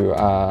two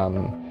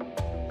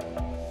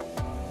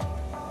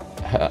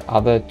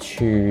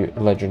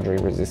legendary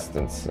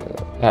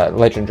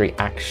legendary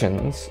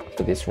actions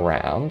for this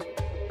round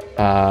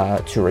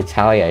to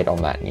retaliate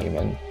on that,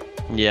 Newman.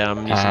 Yeah,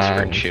 I'm using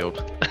Spirit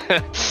Shield.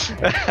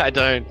 I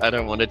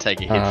don't want to take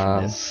a hit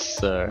from this,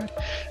 so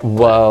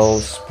Well,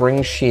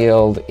 Spring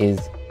Shield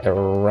is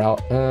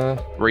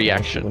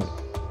reaction.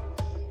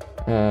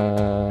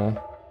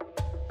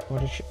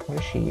 What is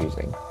she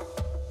using?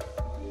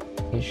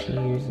 Is she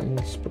using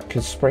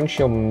because Spring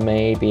Shield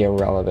may be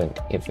irrelevant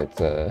if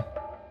it's a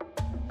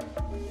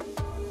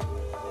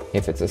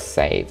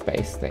save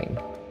based thing.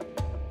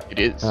 It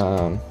is.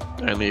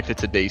 Only if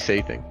it's a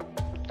DC thing.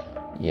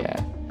 Yeah.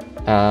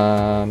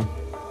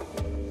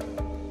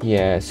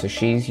 Yeah, so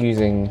she's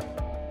using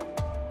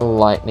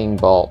Lightning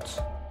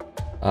Bolt,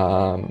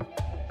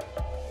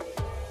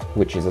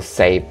 which is a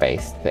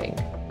save-based thing.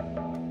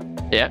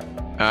 Yeah.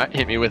 Alright,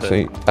 hit me with So,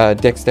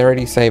 it.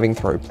 dexterity saving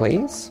throw,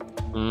 please.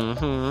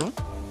 Mm-hmm.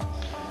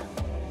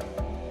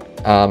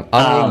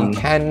 Anya, you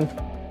can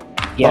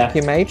Yeah. block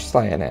your Mage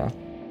Slayer now.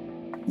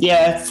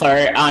 Yeah, so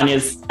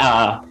Anya's,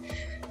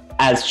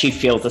 as she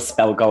feels a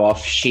spell go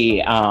off,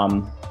 she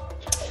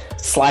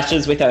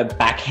slashes with her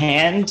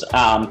backhand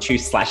to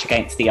slash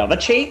against the other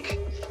cheek.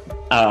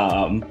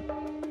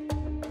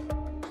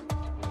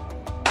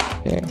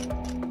 Yeah.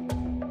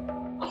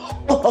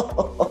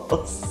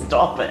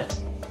 Stop it.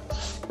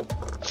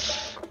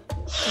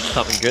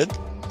 Something good?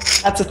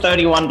 That's a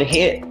 31 to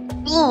hit.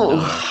 Ooh,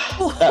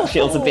 that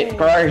feels a bit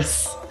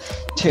gross.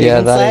 To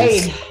Yeah, even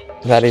say.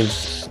 that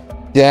is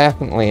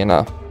definitely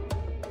enough.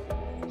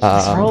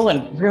 It's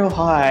rolling real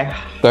high.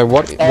 So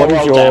what I'll is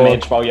roll your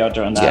damage while you're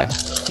doing that.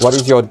 yeah? What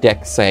is your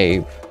dex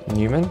save,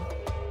 Newman?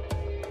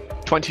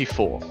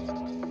 24.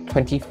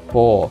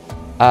 24.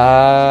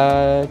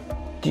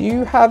 Do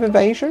you have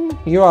evasion?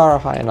 You are a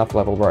high enough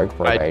level rogue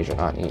for I- evasion,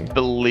 aren't you?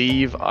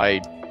 Believe I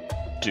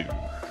do.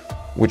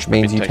 Which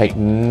means been you take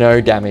no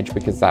damage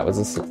because that was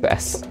a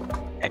success.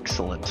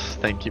 Excellent.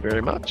 Thank you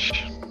very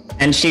much.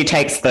 And she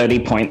takes 30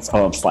 points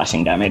of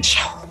slashing damage.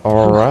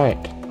 All right.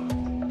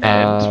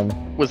 And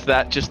was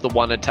that just the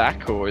one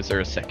attack, or is there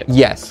a second?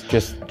 Yes,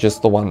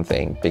 just the one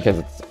thing because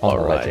it's on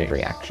a Alrighty.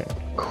 legendary action.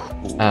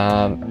 Cool.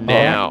 Um,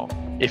 Now,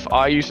 if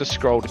I use a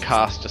scroll to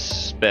cast a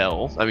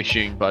spell, I'm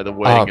assuming by the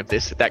wording of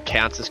this, that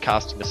counts as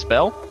casting a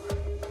spell?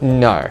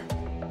 no.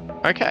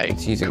 Okay,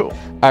 It's using- cool.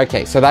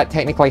 Okay, so that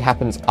technically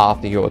happens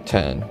after your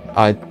turn.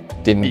 I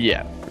didn't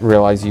Yeah,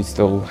 realize you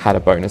still had a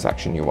bonus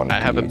action you wanted I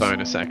to have a use.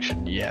 bonus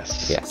action,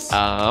 yes. Yes.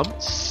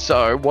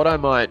 So what I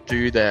might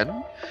do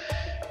then,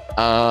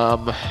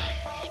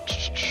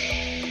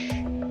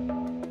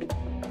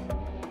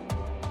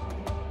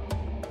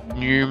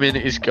 Newman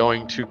is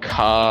going to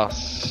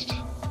cast,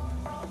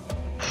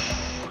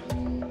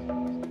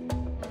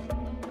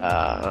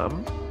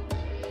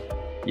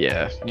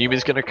 yeah,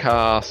 Newman's going to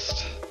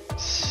cast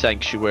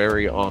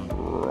Sanctuary on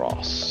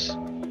Ross.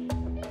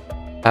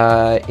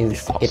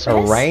 Is it a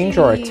range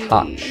or a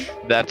touch?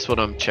 That's what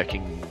I'm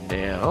checking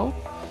now.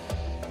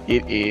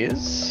 It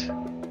is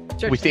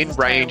Stretches within his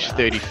tail range out.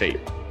 30 feet.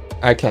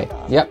 Okay,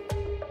 yep.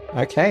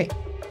 Okay.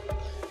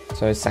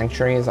 So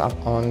Sanctuary is up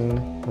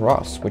on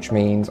Ross, which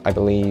means I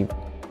believe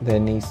there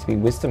needs to be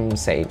wisdom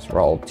saves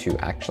rolled to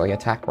actually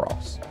attack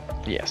Ross.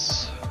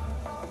 Yes.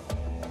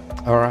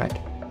 Alright.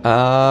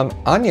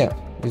 Anya,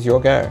 is your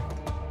go.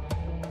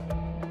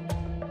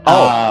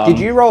 Oh, did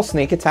you roll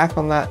sneak attack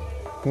on that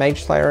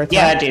Mage Slayer attack?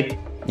 Yeah, I did.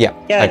 Yeah.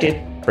 Yeah, I okay,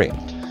 did.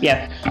 Brilliant.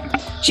 Yeah.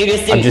 She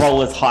just didn't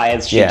roll as high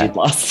as she did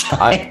last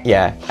time.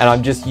 Yeah, and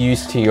I'm just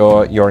used to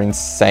your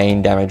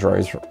insane damage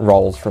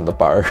rolls from the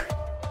bow.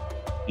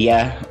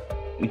 Yeah.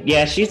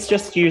 Yeah, she's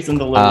just using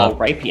the little old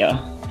rapier.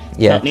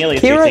 Yeah. Not nearly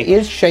as Kira easy.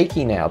 is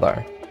shaky now,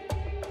 though.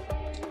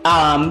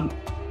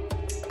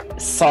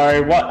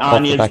 So what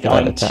Anya's back of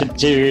that going to attack.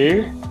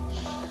 do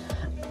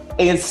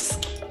is...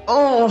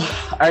 Oh,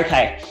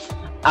 okay.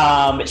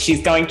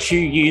 She's going to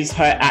use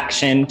her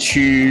action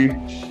to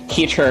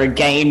hit her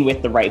again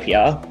with the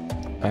rapier.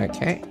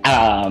 Okay.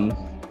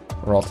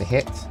 Roll to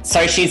hit.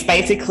 So she's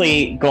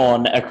basically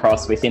gone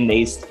across within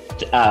these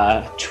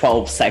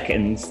 12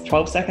 seconds.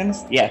 12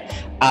 seconds? Yeah.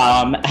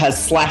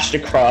 Has slashed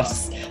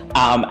across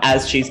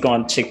as she's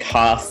gone to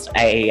cast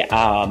a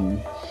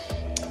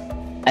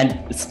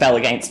spell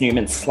against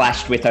Newman,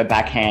 slashed with her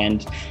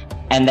backhand,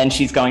 and then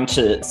she's going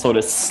to sort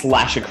of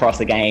slash across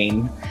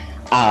again,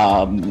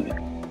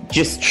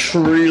 just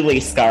truly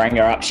scarring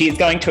her up. She's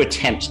going to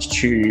attempt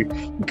to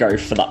go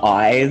for the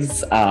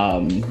eyes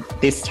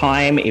this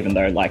time, even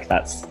though, like,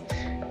 that's,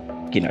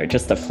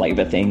 just a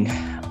flavor thing.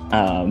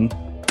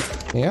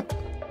 Yeah.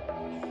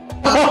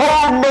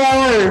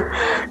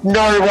 Oh, no!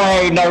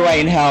 No way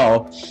in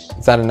hell.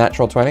 Is that a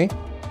natural 20?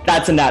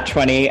 That's a nat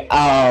 20.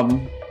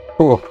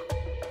 Ooh.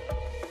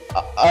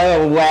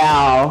 Oh,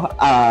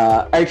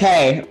 wow.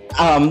 Okay.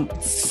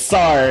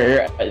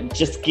 So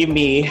just give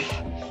me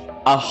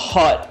a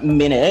hot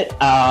minute.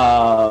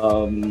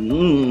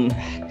 I'm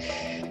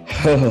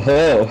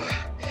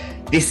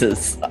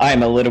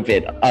a little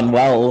bit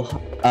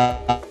unwell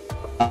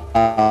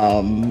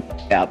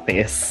about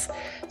this.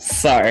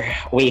 So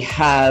we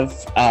have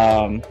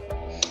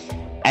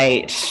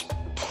 8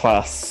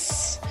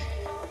 plus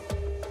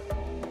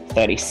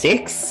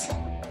 36.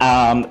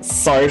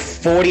 So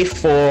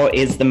 44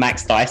 is the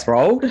max dice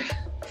rolled.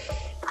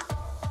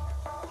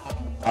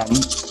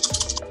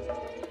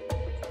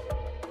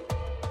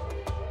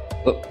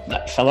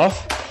 That fell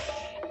off.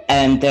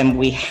 And then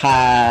we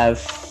have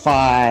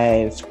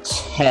 5,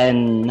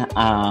 10,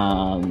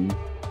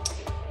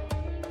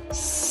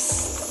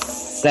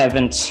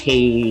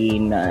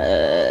 17,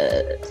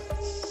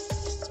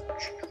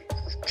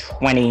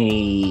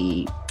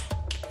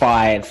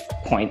 25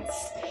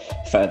 points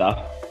further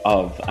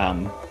of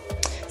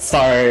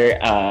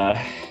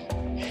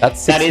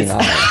That's 69. that is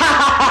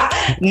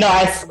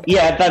nice.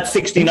 Yeah, that's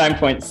 69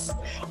 points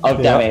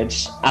of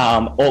damage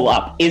all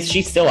up. Is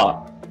she still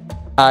up?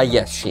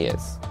 Yes, she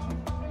is.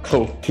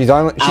 Cool. She's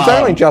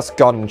only just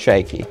gotten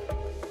shaky.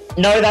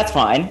 No, that's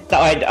fine.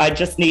 I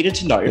just needed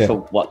to know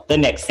for what the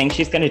next thing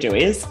she's going to do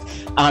is.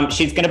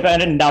 She's going to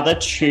burn another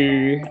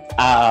 2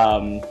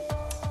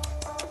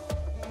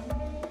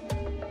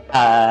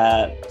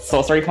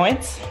 sorcery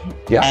points.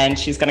 Yeah. And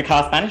she's going to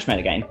cast Banishment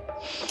again.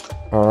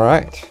 All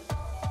right.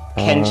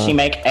 Can she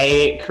make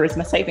a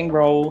charisma saving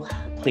roll,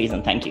 please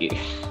and thank you?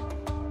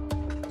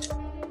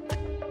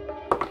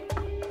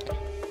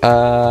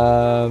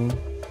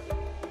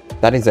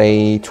 That is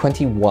a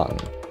 21.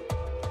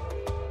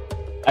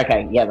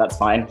 Okay, yeah, that's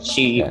fine.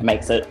 She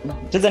makes it.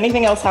 Does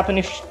anything else happen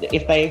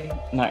if they...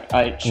 No,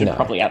 I should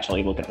probably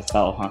actually look at the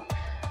spell, huh?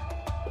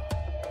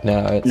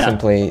 No, it's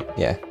simply,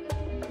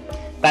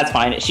 That's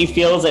fine. She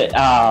feels it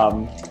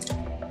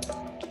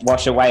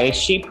wash away.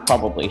 She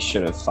probably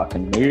should have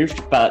fucking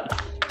moved,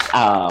 but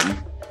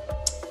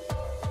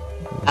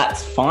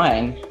that's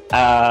fine.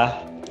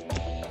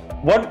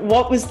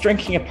 What was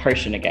drinking a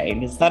potion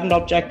again? Is that an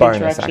object Bonus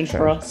interaction action.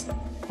 for us?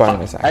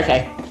 Bonus action.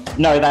 Okay.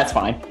 No, that's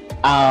fine.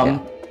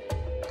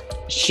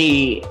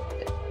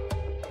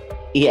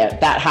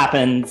 That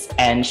happens,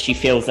 and she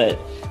feels it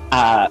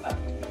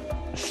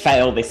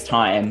fail this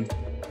time.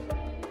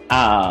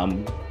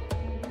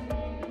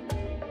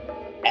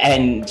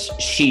 And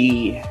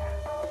she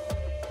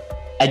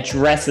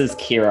addresses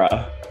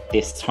Kira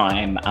this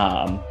time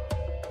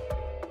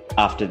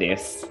after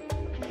this.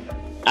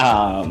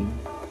 And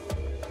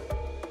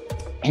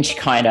she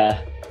kind of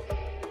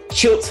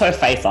tilts her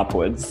face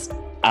upwards.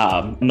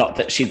 Not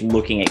that she's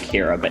looking at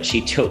Kira, but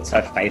she tilts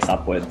her face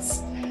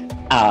upwards.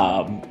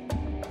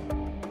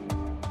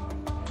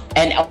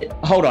 And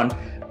hold on.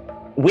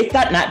 With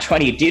that nat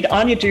 20, did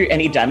Anya do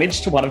any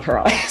damage to one of her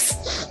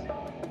eyes?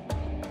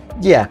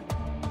 Yeah.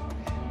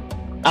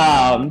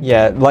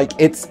 Like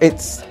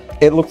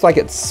it looks like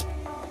it's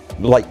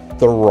like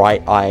the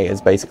right eye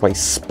is basically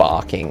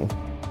sparking.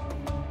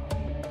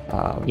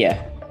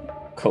 Yeah.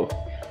 Cool.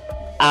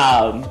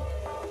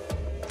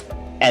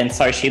 And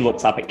so she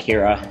looks up at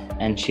Kira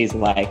and she's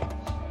like,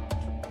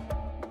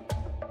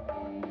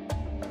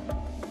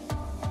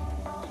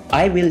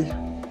 I will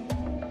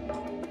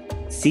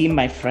see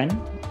my friend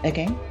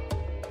again,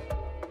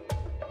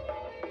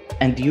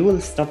 and you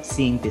will stop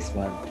seeing this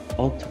world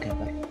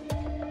altogether.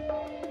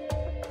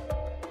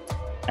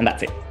 And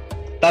that's it.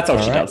 That's all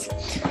she does.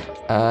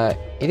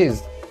 It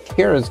is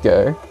Kira's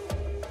go.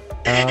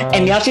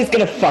 And now she's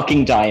gonna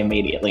fucking die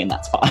immediately, and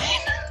that's fine.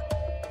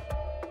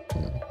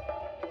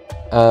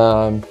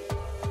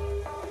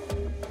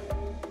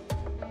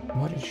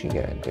 What is she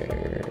gonna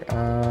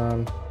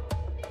do?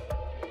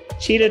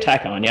 She'd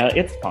attack Anya.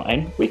 It's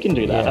fine. We can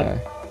do that. Yeah.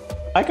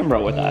 I can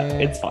roll with that. Yeah.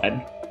 It's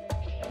fine.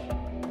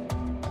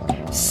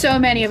 So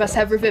many of us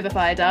have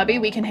Revivify, Darby.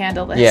 We can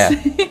handle this. Yeah.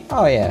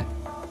 Oh yeah.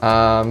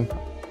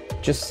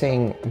 Just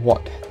seeing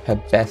what her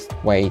best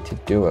way to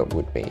do it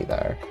would be,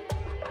 though.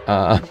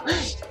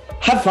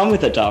 Have fun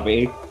with it,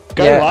 Darby.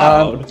 Go Yeah,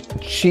 wild.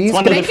 She's It's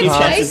one of the gonna few cast-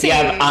 chances you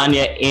have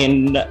Anya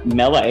in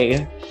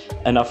melee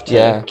enough to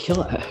Yeah.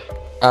 kill her.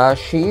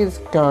 She's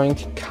going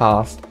to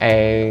cast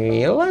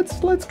a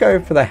let's go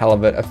for the hell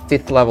of it, a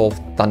 5th level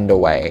Thunder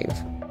Wave.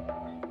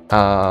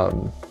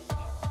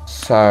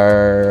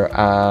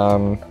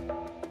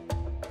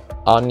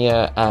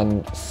 Anya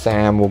and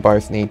Sam will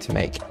both need to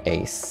make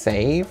a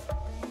save.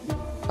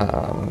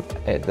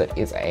 That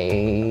is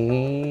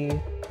a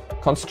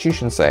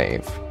Constitution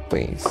save,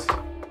 please. Thought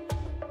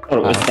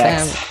it was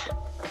Dex.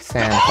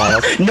 Sam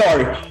fails.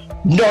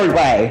 No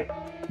way.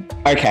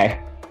 Okay,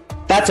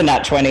 that's a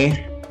nat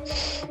 20.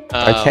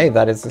 Okay,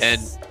 that is a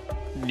And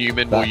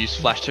Newman will use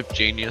Flash of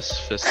Genius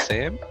for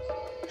Sam.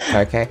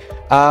 Okay.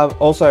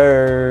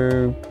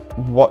 Also,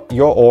 what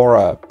your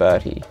aura,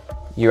 Bertie?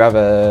 You have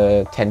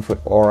a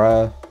 10-foot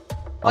aura.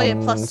 Oh yeah,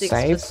 on plus 6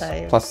 saves? for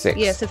save. Plus 6.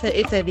 Yes, if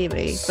they're near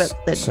me, but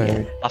then So-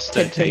 yeah. Plus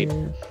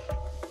 13.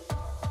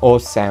 Or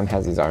Sam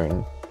has his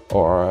own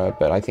aura,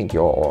 but I think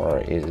your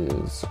aura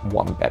is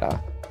one better.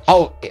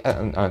 Oh,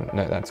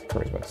 no, that's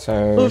charisma.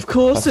 So Of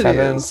course plus it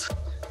 7, is.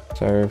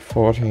 So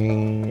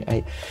 14,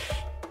 8.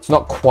 It's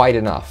not quite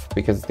enough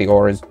because the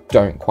auras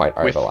don't quite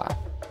With- overlap.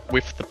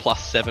 With the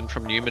plus 7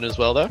 from Newman as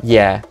well, though.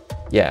 Yeah.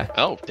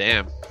 Oh,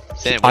 damn.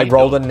 Sam, I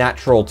rolled a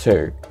natural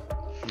 2.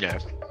 Yeah.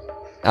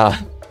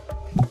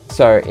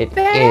 So it is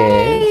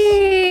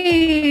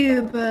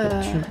Babe!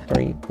 2,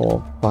 3,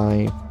 4,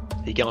 5,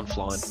 He going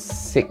flying.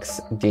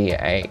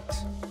 6d8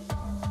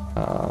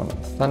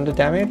 thunder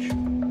damage.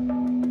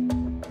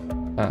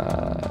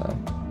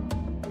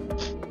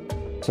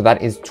 So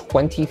that is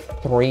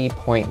 23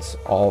 points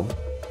of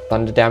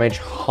thunder damage.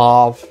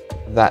 Half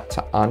that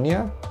to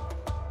Anya.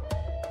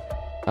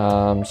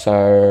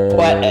 So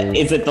What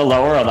is it? The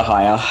lower or the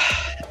higher?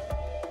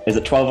 Is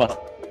it 12 or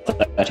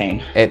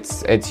 13?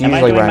 it's Am I usually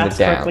doing rounded maths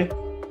down. correctly?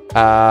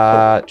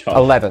 12.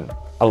 11,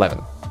 11?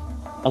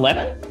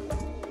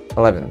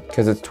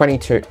 because it's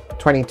 22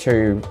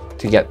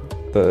 to get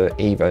the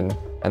even,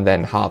 and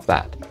then half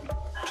that,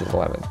 which is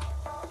 11.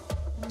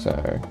 So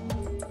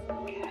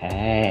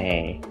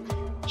Okay.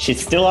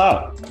 She's still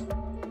up.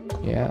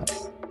 yeah.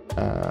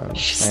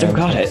 She's still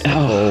got it.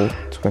 Oh.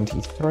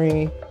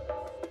 23.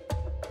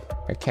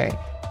 Okay.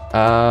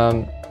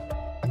 And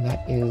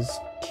that is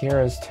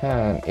Kira's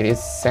turn. It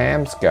is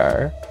Sam's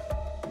go.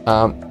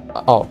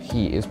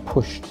 He is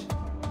pushed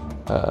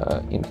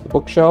into the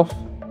bookshelf.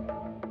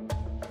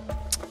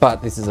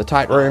 But this is a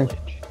tight room.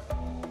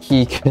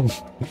 He can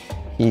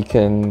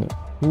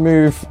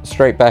move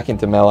straight back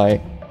into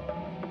melee.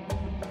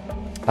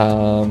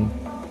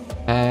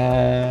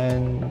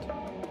 And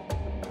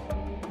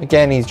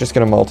again, he's just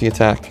going to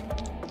multi-attack.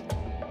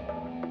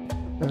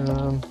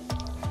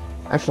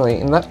 Actually,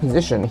 in that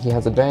position, he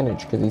has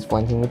advantage because he's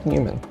flanking with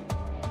Newman.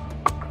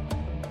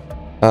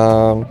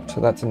 So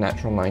that's a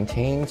natural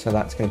 19, so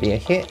that's going to be a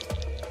hit.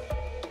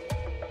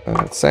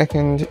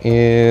 Second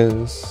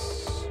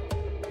is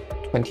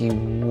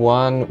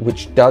 21,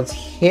 which does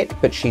hit,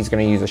 but she's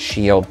going to use a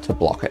shield to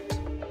block it.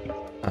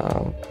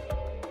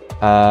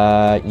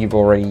 You've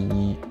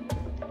already...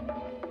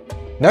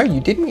 No, you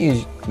didn't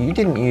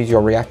use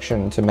your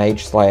reaction to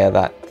Mage Slayer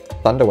that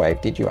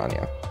Thunderwave, did you,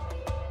 Anya?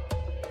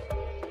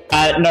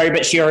 No,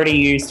 but she already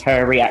used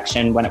her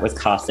reaction when it was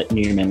cast at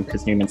Newman,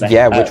 because Newman's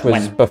Yeah, which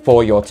was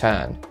before your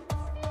turn.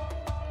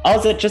 Oh,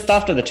 is it just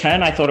after the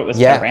turn? I thought it was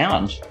Yeah. per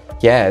round.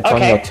 Yeah, it's on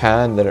Okay. your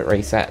turn that it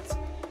resets.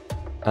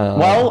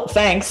 Well,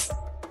 thanks.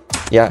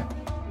 Yeah.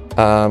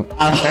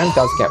 Sam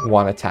does get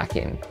one attack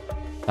in.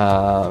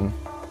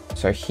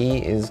 So he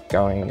is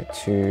going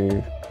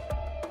to...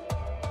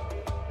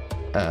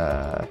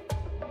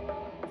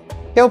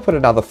 he'll put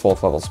another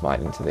 4th level smite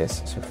into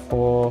this. So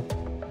 4...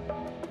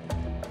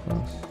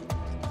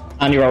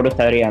 And you rolled a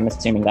 30, I'm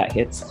assuming that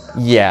hits.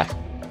 Yeah.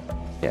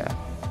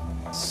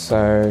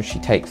 So she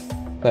takes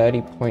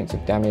 30 points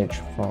of damage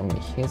from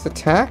his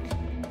attack.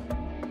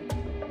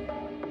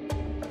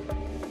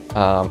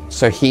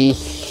 So he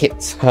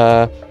hits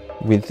her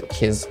with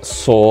his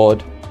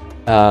sword.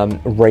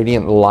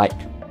 Radiant light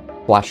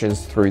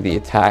flashes through the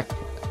attack.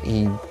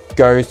 He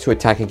goes to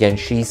attack again.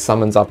 She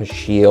summons up a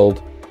shield,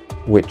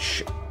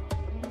 which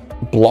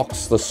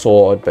blocks the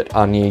sword. But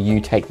Anya, you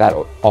take that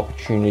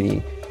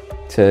opportunity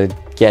to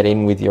get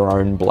in with your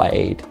own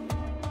blade,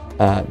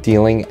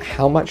 dealing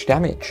how much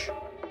damage?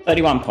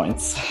 31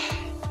 points.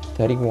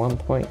 31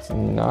 points.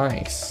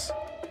 Nice.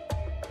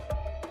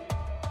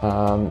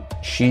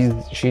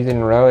 She's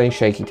in really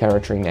shaky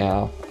territory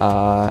now.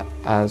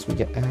 As we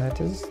get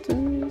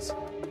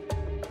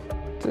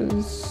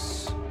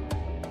does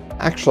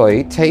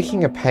actually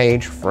taking a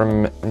page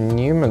from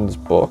Newman's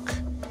book.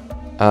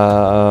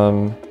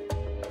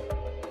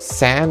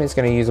 Sam is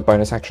going to use a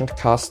bonus action to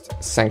cast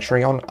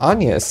Sanctuary on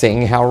Anya,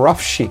 seeing how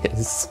rough she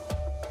is.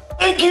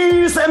 Thank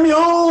you, Samuel.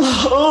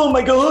 Oh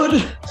my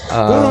god.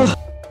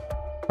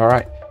 All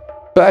right,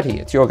 Bertie,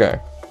 it's your go.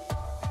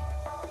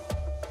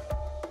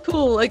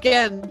 Cool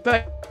again,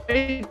 but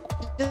he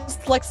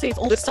just like sees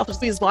all this stuff as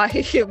whizzes by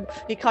him.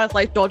 He kind of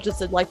like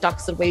dodges and like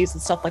ducks and weaves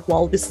and stuff like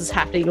while this is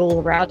happening all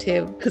around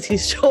him because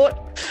he's short.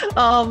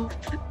 And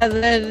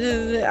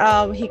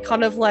then he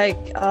kind of like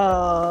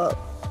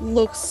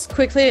looks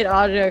quickly at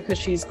Anya because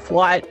she's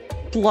quite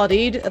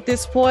bloodied at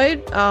this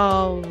point.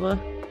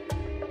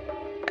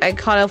 And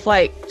kind of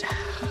like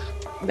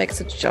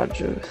makes a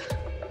judge of.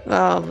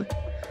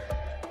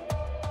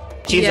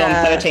 She's on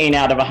 13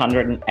 out of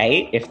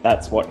 108, if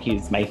that's what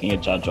he's making a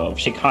judge of.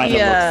 She kind of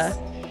looks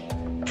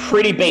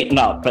pretty beaten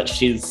up, but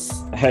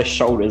her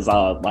shoulders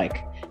are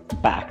like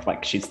back,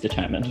 like she's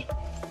determined.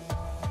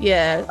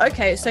 Yeah.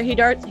 Okay. So he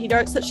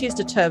notes that she's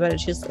determined,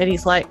 and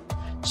he's like,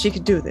 she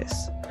can do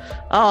this.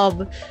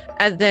 And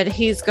then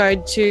he's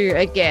going to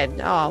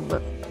again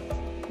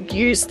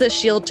use the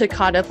shield to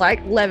kind of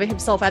like lever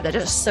himself and then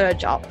just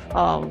surge up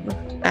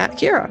at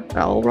Kira.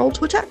 I'll roll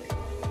to attack.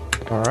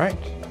 All right.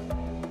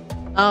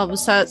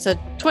 So it's a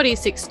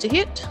 26 to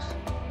hit.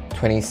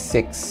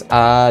 26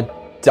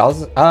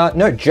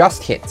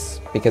 just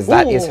hits, because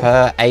that is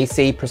her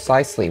AC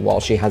precisely while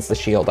she has the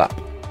shield up.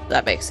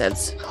 That makes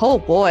sense. Oh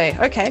boy.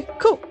 Okay,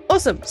 cool.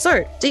 Awesome.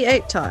 So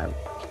D8 time.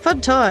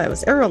 Fun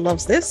times. Everyone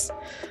loves this.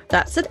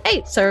 That's an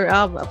 8.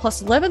 So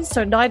plus 11,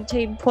 so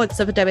 19 points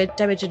of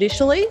damage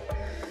initially.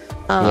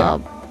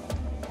 And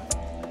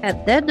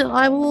then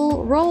I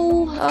will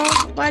roll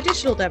my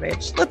additional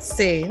damage. Let's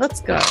see.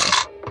 Let's go.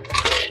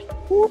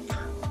 Whoop.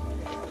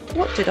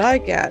 What did I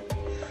get?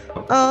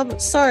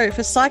 So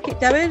for psychic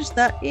damage,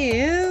 that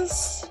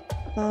is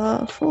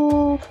 4,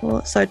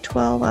 so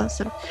 12.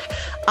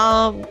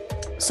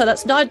 So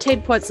that's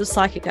 19 points of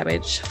psychic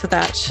damage for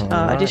that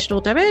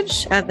additional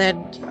damage, and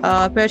then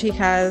Bertie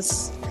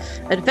has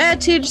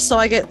advantage, so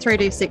I get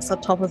 3d6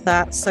 on top of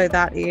that. So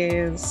that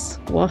is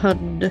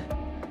 1,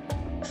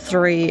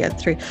 3, and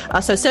 3.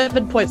 So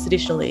 7 points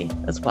additionally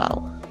as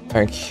well.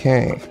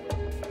 Okay.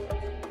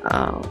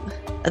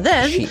 And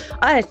then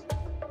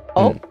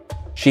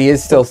she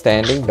is still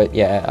standing, but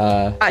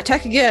yeah. I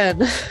attack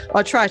again.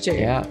 I'll try to.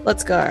 Yeah.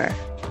 Let's go.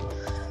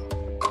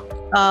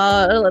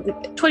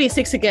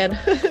 26 again.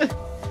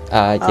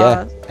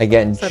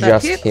 Again, so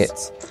just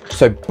hits.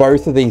 So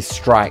both of these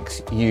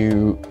strikes,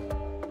 you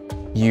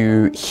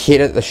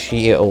hit at the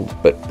shield,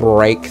 but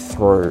break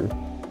through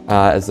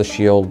as the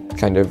shield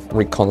kind of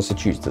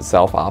reconstitutes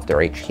itself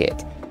after each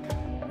hit.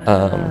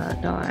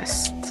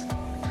 Nice.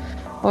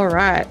 All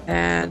right,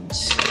 and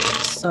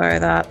so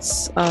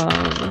that's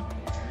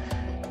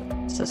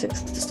so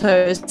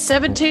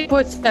 17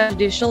 points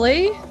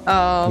additionally.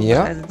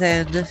 And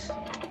then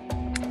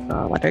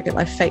I don't get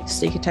my fake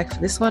sneak attack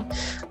for this one.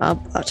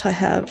 But I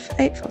have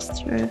 8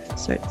 plus 3,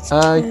 so it's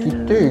 10,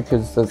 you do,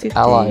 because there's 15.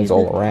 allies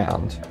all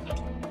around.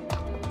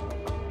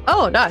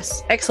 Oh,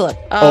 nice, excellent.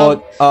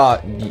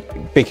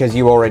 Because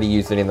you already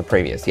used it in the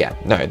previous. Yeah,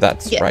 no,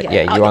 that's right.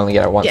 Yeah, you only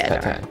get it once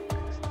per turn.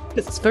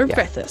 It's very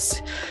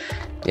breathless.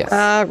 Yes.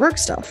 Rogue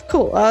stuff.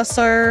 Cool.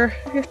 So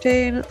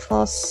 15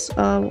 plus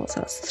what's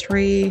that?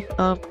 3.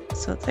 So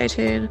it's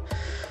 18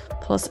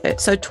 plus 8.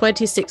 So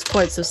 26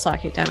 points of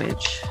psychic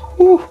damage.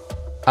 Whew.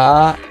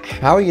 How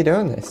are you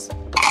doing this?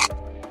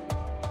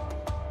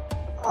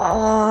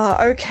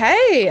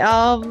 Okay.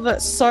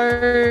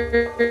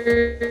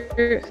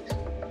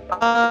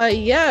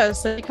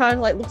 So he kind of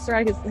like looks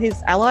around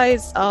his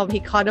allies. He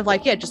kind of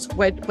like just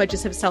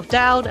wedges himself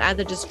down and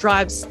then just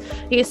drives.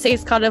 He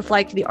sees kind of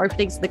like the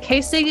openings in the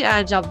casing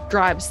and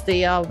drives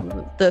the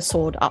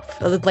sword up,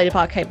 or the Blade of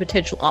Arcane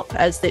Potential up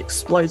as it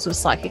explodes with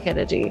psychic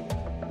energy.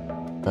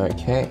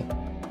 Okay.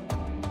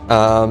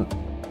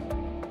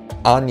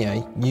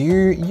 Anya,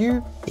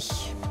 you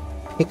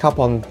pick up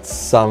on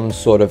some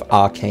sort of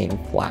arcane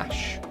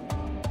flash,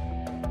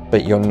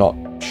 but you're not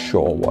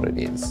sure what it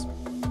is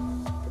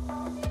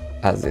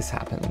as this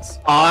happens.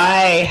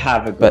 I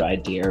have a good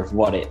idea of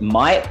what it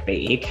might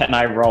be. Can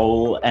I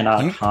roll an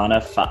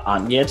Arcana for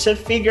Anya to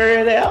figure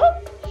it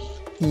out?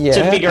 Yeah.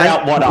 To figure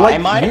out what I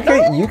might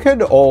know? You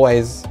could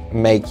always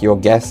make your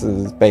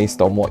guesses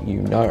based on what you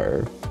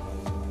know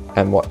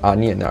and what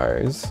Anya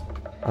knows.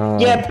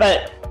 Yeah,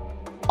 but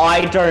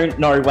I don't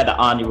know whether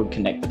Anya would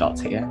connect the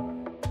dots here.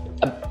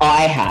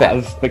 I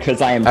have,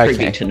 because I am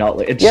privy to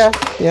knowledge. Yeah,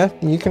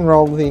 you can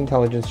roll the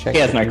intelligence check.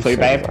 He has no clue,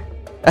 babe.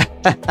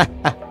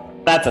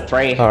 That's a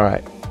 3. All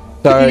right.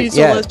 So use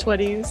all those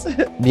 20s.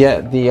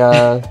 Yeah,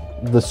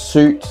 the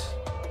suit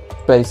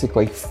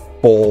basically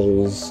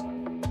falls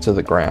to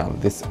the ground.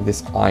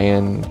 This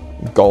iron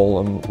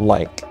golem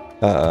like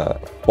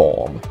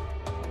form.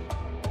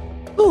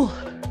 Ooh,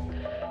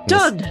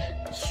 done.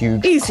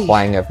 Huge Easy.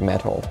 clang of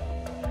metal.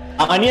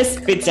 Anya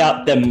spits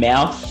out the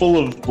mouthful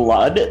of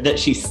blood that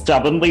she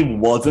stubbornly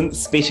wasn't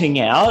spitting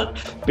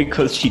out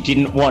because she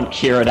didn't want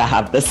Kira to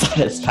have the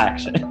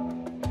satisfaction.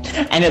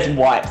 And just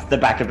wipes the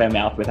back of her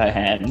mouth with her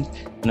hand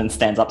and then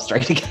stands up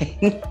straight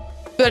again.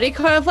 But he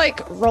kind of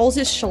like rolls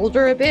his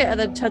shoulder a bit and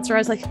then turns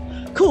around and is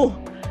like, cool,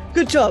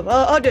 good job,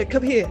 Anya,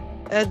 come here.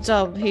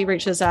 And he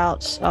reaches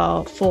out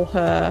for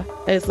her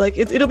and is like,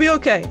 it'll be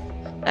okay.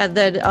 And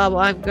then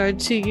I'm going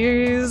to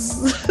use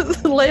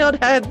the Lay on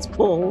Hands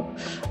pull.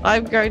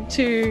 I'm going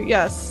to,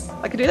 yes,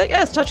 I can do that.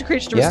 Yes, touch a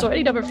creature to restore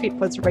any number of hit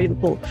points from the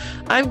pool.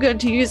 I'm going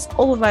to use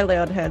all of my Lay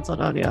on Hands on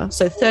Anya.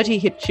 So 30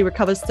 hit, she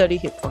recovers 30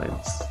 hit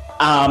points.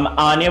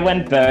 Anya,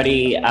 when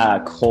Birdie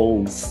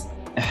calls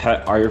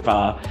her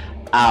over,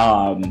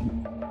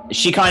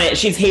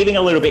 she's heaving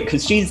a little bit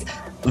because she's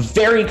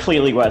very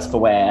clearly worse for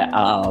wear.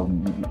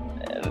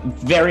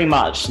 Very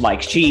much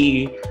like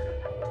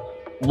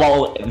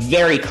while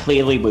very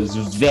clearly was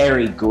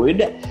very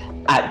good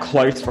at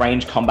close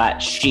range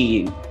combat,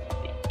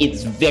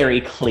 it's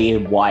very clear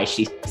why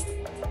she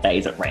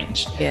stays at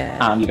range.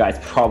 Yeah. You guys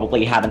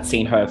probably haven't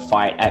seen her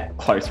fight at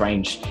close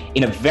range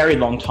in a very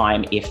long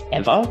time, if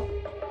ever.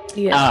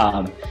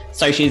 Yeah.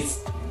 So she's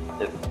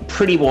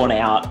pretty worn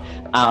out.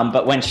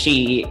 But when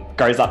she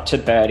goes up to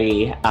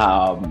Birdie,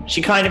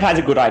 she kind of has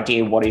a good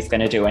idea what he's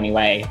going to do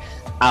anyway.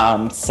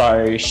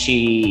 So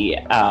she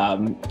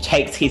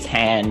takes his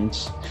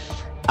hand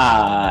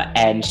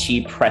and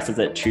she presses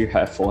it to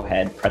her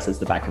forehead, presses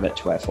the back of it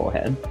to her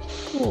forehead.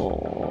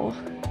 Oh,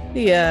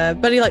 yeah.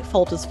 But he like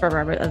falters for a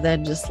moment and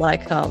then just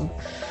like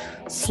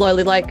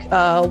slowly, like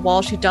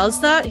while she does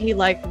that, he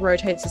like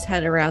rotates his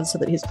hand around so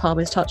that his palm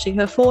is touching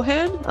her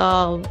forehead.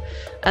 And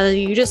then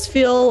you just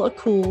feel a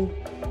cool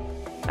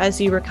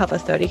as you recover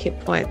 30 hit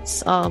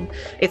points.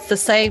 It's the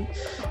same,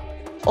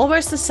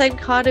 almost the same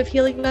kind of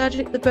healing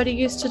magic that Birdie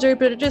used to do,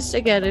 but it just,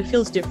 again, it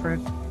feels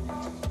different.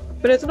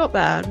 But it's not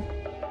bad.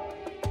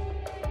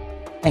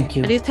 Thank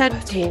you. And his hand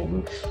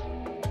warm.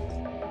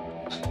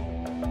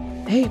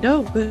 Hey,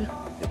 no,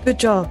 good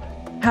job.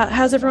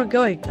 How's everyone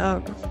going?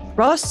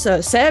 Ross,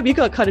 Sam, you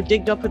got kind of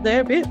digged up in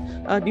there a bit.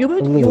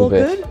 Newman, you all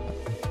good?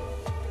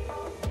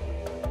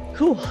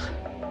 Cool.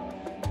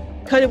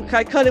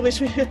 I kind of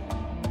wish we...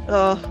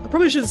 I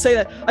probably shouldn't say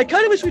that. I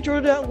kind of wish we drew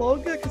it out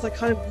longer because I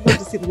kind of wanted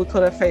to see the look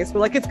on her face. But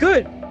like, it's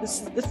good.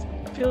 This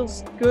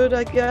feels good,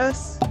 I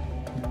guess.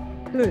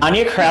 Good.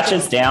 Anya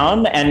crouches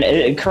down,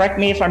 and correct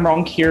me if I'm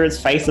wrong, Kira's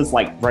face is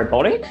like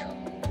robotic?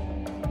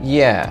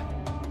 Yeah.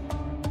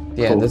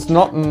 Yeah, cool. There's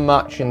not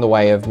much in the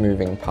way of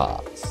moving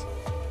parts.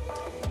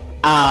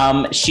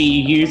 She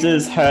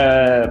uses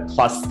her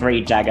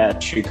 +3 dagger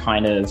to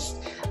kind of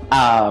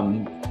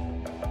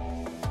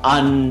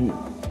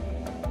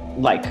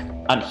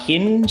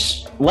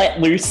unhinge,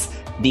 let loose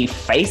the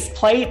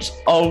faceplate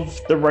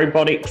of the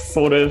robotic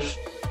sort of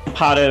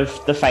part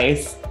of the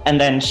face, and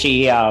then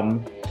she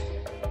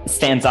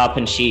stands up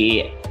and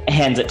she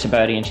hands it to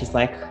Birdie and she's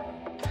like,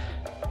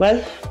 well,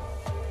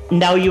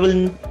 now you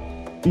will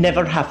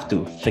never have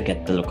to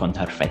forget the look on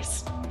her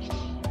face.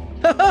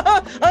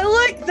 I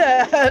like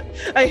that.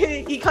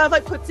 He kind of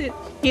like puts it,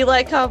 he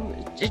like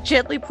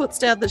gently puts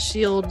down the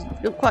shield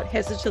quite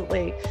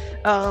hesitantly,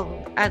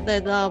 and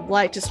then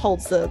like just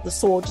holds the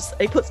sword, just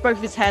he puts both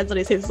of his hands on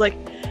his hips like,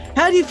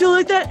 how do you feel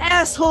like that,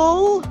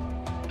 asshole?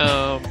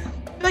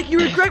 Like you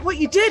regret what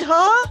you did,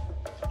 huh?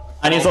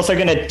 And he's also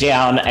going to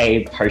down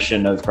a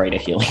potion of greater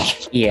healing.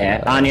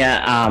 Yeah,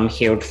 Anya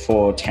healed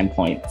for 10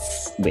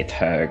 points with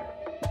her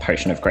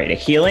potion of greater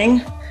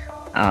healing.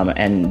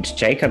 And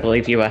Jake, I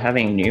believe you are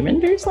having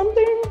Newman do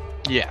something?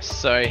 Yes,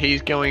 so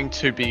he's going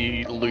to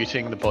be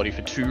looting the body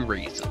for 2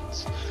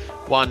 reasons.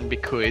 One,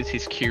 because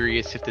he's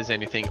curious if there's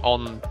anything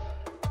on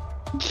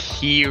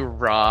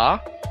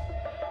Kira,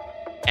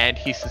 and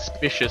he's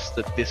suspicious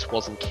that this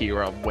wasn't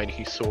Kira when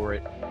he saw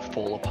it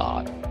fall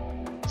apart.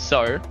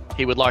 So,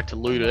 he would like to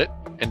loot it,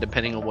 and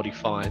depending on what he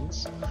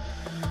finds...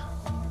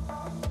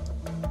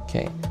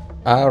 Okay.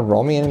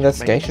 Roll me an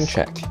investigation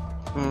check.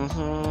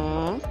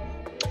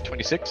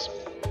 26.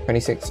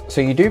 26.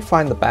 So you do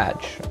find the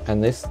badge,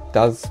 and this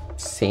does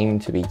seem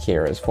to be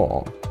Kira's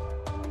form.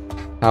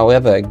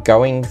 However,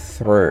 going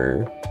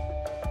through,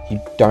 you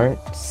don't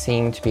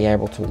seem to be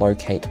able to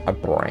locate a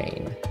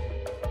brain.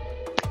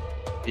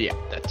 Yeah,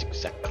 that's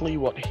exactly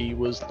what he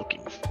was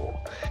looking for.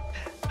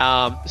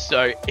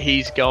 So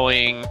he's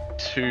going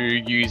to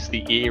use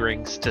the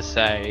earrings to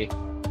say...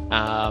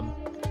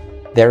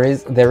 There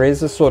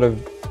is a sort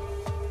of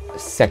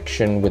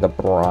section with a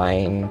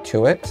brine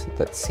to it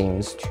that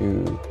seems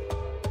to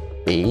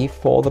be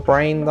for the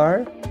brain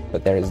though,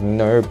 but there is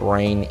no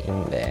brain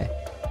in there.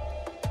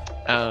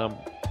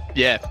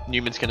 Yeah,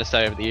 Newman's going to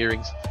say over the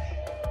earrings.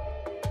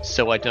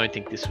 So I don't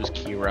think this was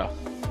Kira.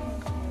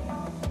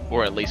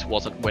 Or at least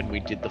wasn't when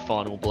we did the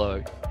final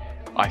blow.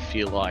 I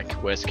feel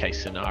like worst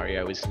case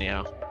scenario is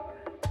now.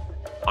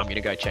 I'm going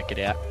to go check it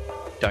out.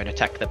 Don't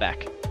attack the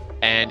back.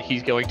 And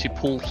he's going to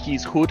pull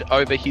his hood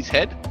over his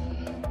head.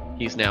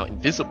 He's now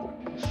invisible.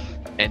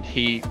 and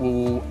he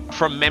will,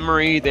 from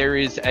memory, there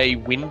is a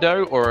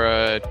window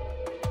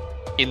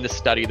in the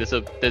study. There's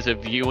a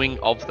viewing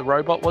of the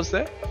robot. Was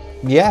there?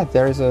 Yeah,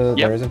 there is a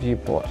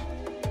viewport.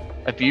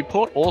 A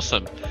viewport,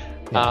 awesome.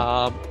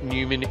 Yeah.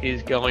 Newman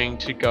is going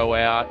to go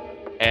out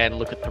and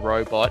look at the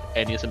robot,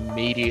 and is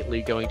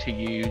immediately going to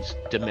use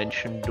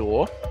Dimension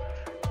Door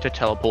to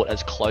teleport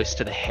as close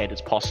to the head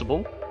as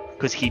possible,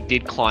 because he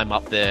did climb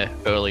up there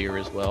earlier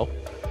as well.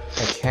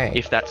 Okay.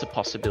 If that's a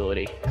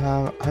possibility.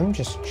 I'm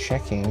just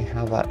checking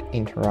how that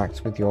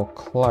interacts with your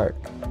cloak.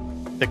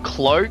 The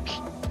cloak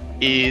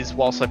is,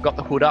 whilst I've got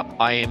the hood up,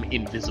 I am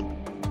invisible.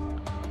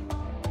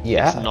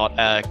 Yeah. It's not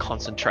a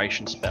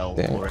concentration spell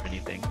Yeah. or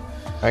anything.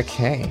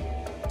 Okay.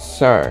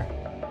 So,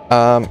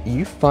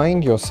 you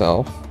find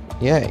yourself,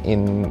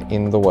 in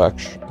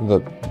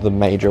the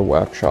major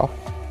workshop,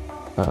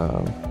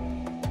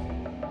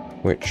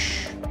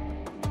 which,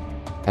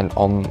 and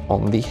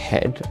on the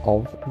head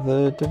of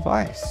the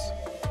device.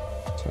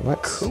 So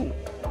let's. Cool.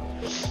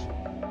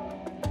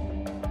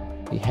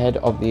 The head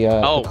of the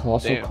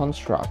colossal damn.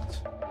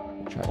 construct.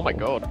 Which I Oh my will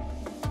god.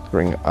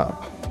 Bring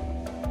up.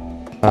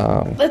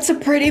 That's a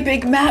pretty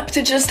big map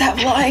to just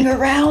have lying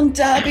around,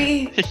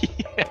 Darby.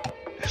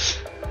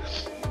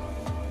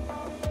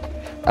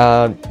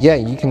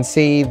 You can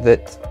see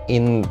that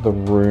in the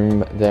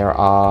room there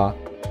are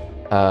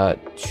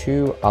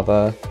two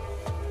other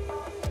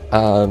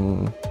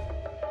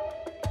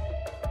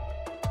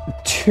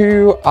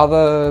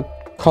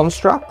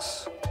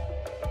constructs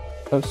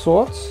of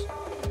sorts.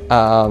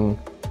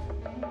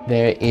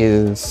 There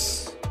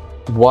is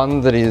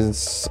one that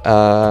is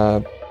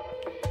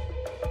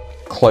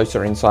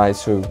closer in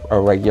size to a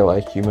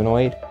regular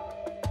humanoid,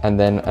 and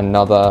then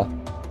another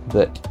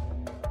that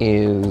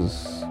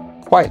is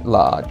quite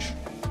large.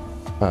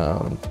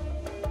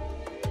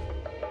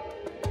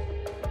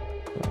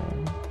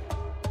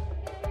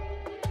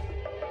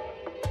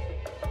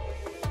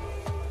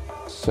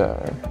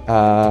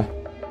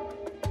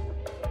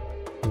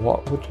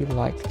 What would you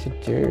like to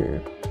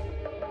do?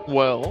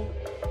 Well,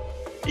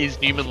 is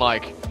Newman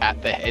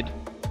at the head?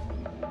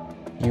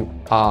 You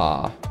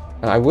are.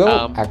 And I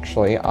will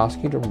actually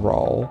ask you to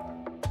roll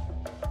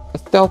a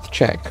stealth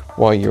check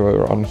while you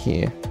are on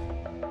here.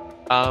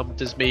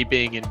 Does me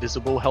being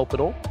invisible help at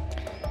all?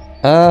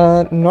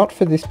 Not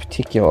for this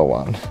particular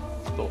one.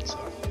 Thought so.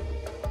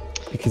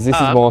 Because this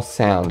is more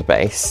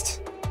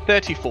sound-based.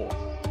 34.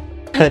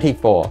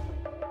 34.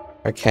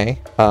 Okay.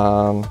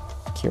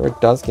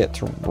 Kira does get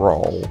to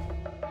roll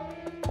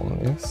on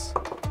this.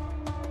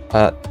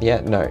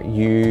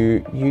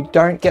 You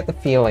don't get the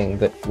feeling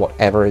that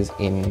whatever is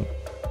in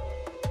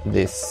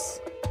this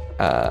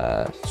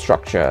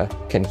structure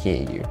can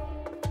hear you.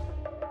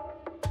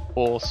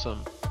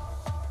 Awesome.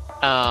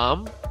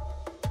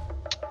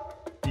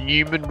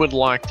 Newman would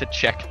like to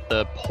check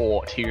the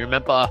port. You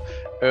remember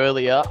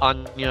earlier,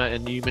 Anya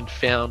and Newman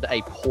found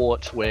a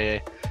port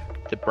where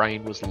the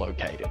brain was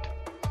located.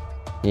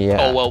 Yeah.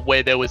 Oh, well,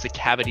 where there was a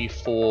cavity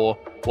for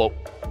what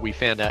we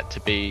found out to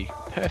be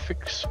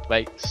perfect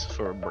space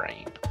for a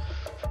brain.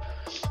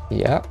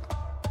 Yeah.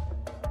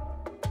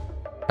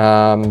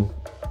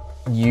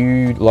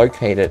 You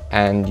locate it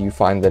and you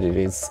find that it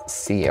is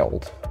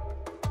sealed.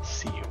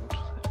 Sealed.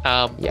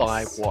 Yes.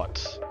 By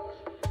what?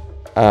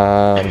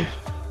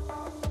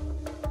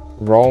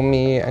 Roll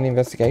me an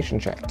investigation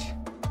check.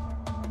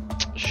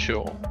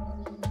 Sure.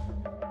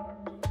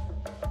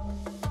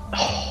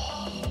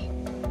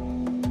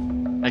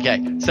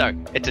 Okay, so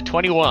it's a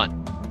 21,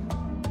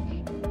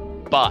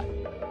 but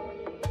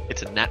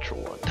it's a natural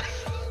one.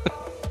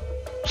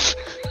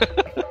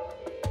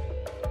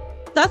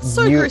 That's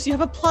so gross. You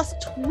have a plus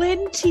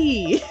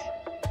 20.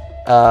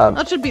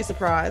 I should be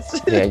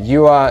surprised. Yeah,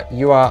 you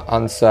are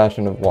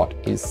uncertain of what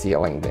is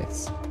sealing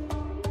this.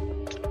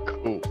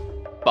 Cool.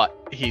 But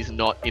he's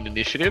not in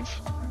initiative?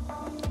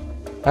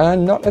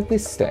 Not at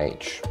this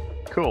stage.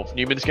 Cool.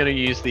 Newman's going to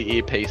use the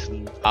earpiece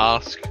and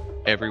ask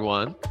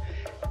everyone.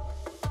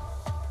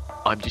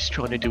 I'm just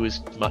trying to do as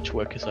much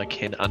work as I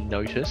can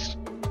unnoticed.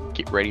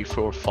 Get ready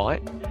for a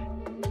fight.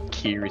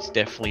 Kier is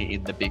definitely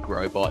in the big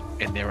robot,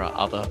 and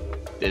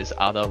there's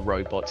other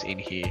robots in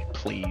here.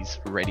 Please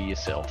ready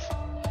yourself.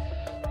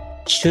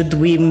 Should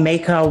we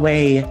make our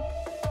way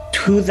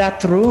to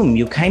that room?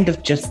 You kind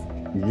of just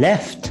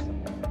left.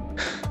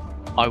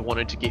 I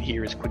wanted to get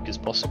here as quick as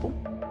possible.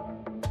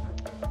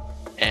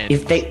 And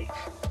If they...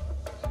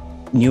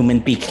 Newman,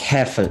 be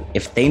careful.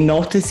 If they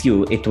notice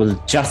you, it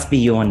will just be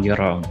you on your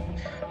own.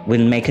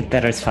 We'll make it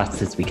there as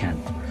fast as we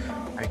can.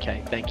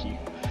 Okay, thank you.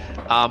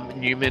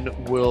 Newman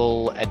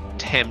will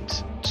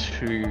attempt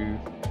to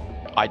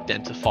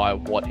identify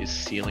what is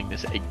sealing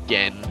this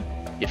again,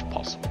 if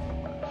possible.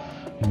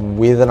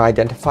 With an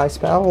identify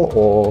spell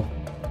or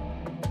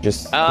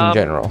just in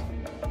general?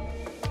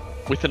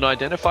 With an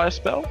identifier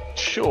spell?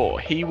 Sure,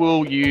 he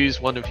will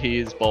use one of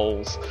his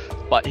bowls,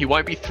 but he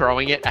won't be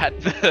throwing it at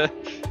the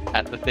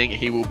thing.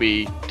 He will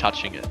be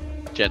touching it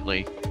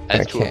gently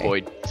to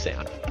avoid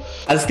sound.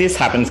 As this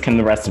happens, can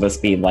the rest of us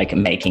be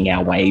making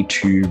our way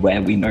to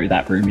where we know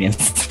that room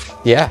is?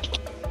 Yeah.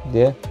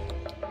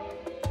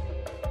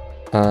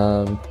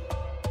 All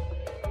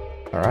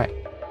right.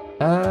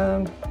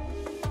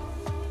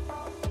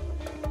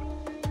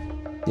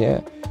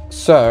 Yeah.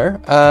 So,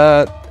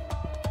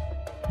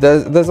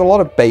 there's a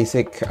lot of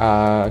basic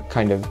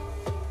kind of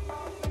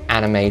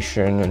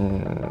animation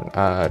and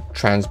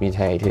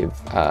transmutative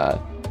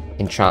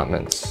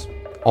enchantments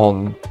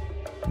on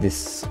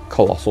this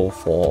colossal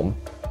form.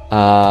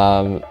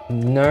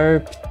 No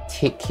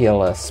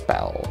particular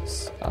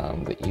spells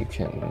that you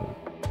can,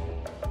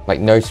 like,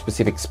 no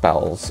specific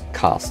spells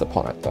cast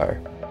upon it though.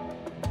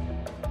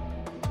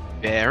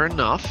 Fair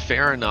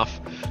enough.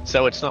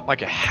 So it's not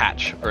like a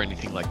hatch or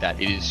anything like that.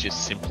 It is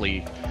just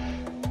simply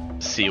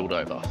sealed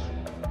over.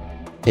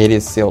 It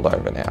is sealed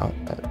over now,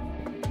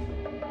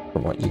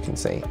 from what you can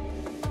see.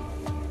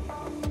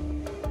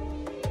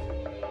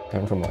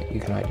 And from what you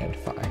can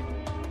identify.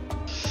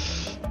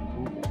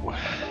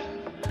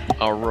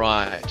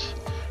 Alright.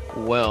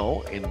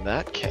 Well, in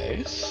that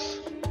case,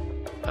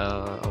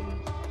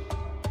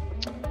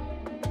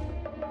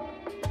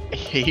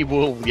 he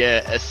will,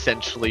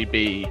 essentially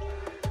be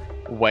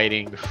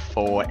waiting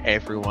for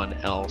everyone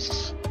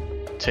else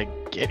to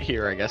get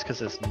here, I guess, because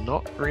there's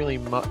not really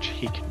much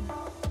he can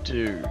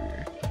do.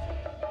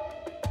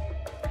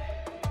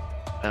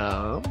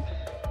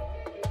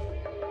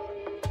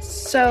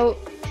 So,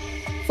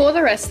 for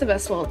the rest of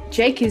us, well,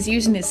 Jake is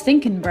using his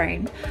thinking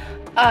brain.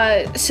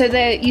 So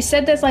you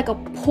said there's like a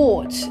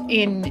port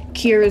in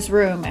Kira's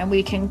room, and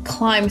we can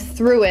climb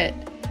through it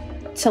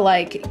to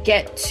like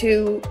get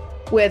to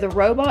where the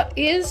robot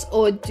is,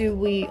 or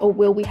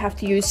will we have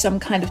to use some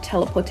kind of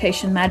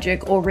teleportation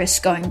magic or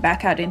risk going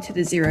back out into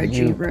the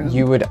zero-G room?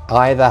 You would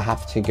either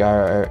have to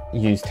go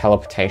use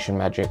teleportation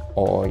magic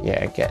or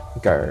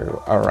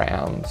go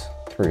around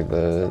through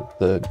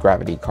the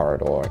gravity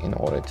corridor in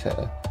order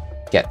to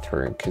get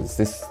through, because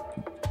this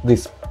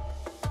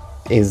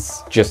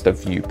is just a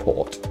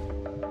viewport.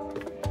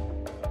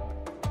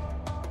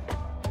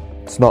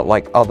 It's not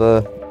like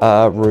other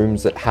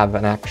rooms that have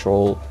an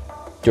actual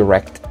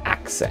direct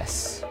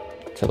access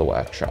to the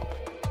workshop.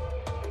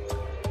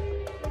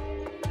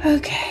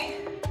 Okay.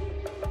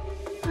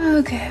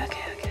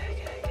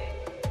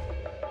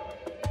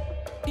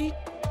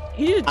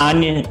 He didn't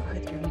Anya. tell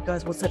you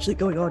guys what's actually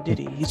going on, did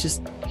he? He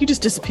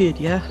just disappeared,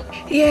 yeah?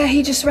 Yeah,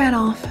 he just ran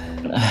off.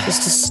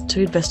 Just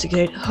to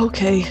investigate.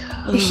 Okay.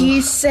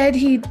 He said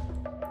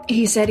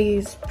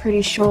he's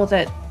pretty sure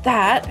that,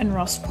 and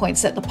Ross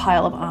points at the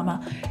pile of armor,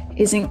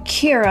 isn't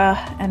Kira,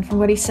 and from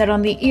what he said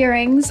on the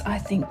earrings, I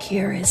think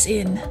Kira is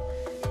in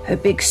her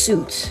big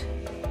suit.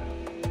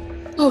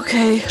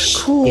 Okay,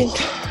 cool.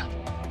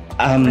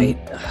 Right.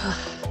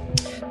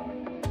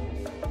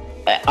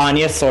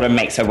 Anya sort of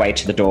makes her way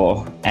to the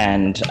door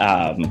and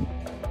out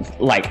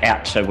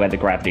to where the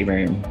gravity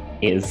room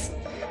is.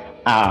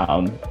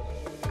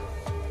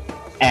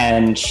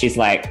 And she's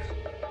like,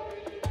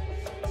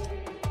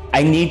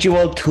 I need you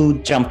all to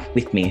jump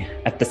with me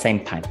at the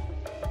same time.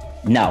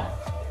 No.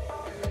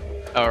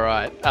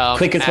 Alright.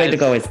 Quickest way to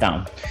go is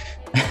down.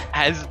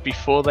 As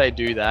before they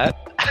do that,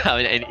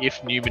 and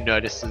if Newman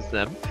notices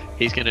them,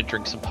 he's going to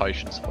drink some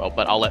potions as well,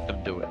 but I'll let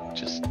them do it.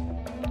 Just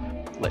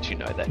let you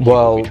know that.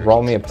 Well,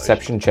 roll me a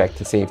perception check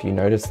to see if you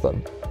notice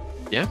them.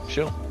 Yeah,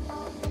 sure.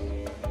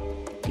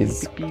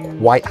 It's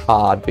quite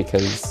hard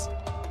because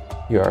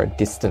you're a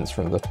distance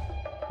from the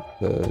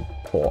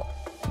port.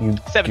 You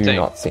 17.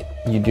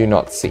 do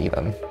not see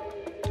them.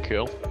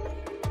 Cool.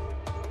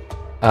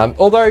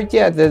 Although,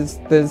 there's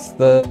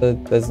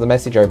the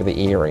message over the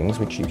earrings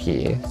which you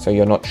hear, so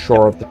you're not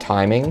sure of the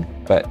timing,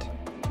 but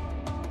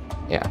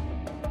yeah.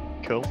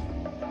 Cool.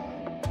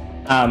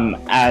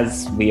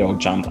 As we all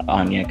jump,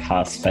 Anya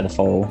casts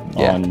Featherfall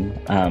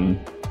on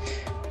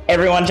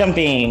everyone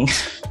jumping.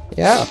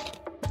 Yeah.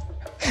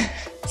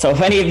 So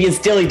if any of you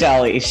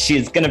dilly-dally,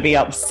 she's gonna be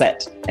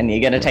upset and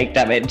you're gonna take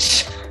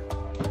damage.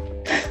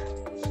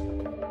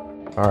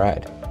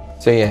 Alright.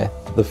 So yeah,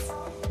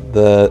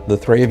 the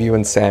three of you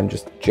and Sam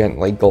just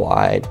gently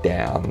glide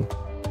down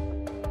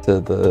to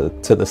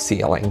the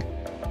ceiling.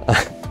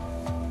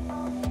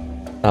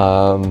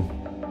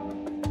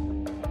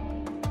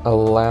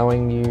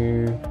 Allowing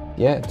you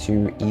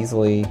to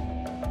easily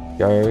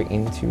go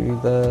into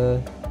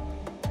the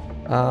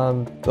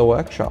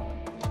workshop.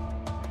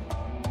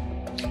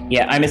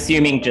 Yeah, I'm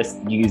assuming just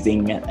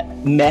using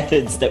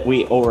methods that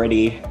we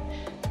already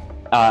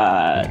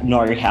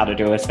know how to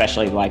do,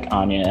 especially like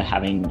Anya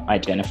having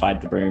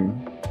identified the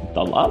room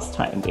the last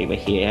time we were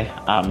here.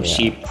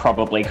 She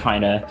probably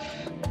kind of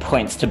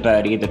points to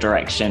Birdie the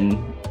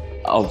direction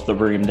of the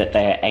room that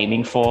they're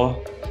aiming for.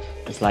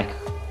 It's like,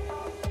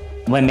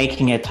 we're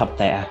making it up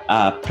there.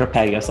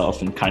 Prepare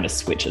yourself, and kind of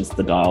switches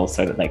the dial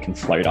so that they can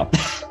float up.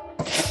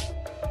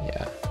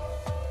 Yeah.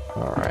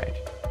 All right.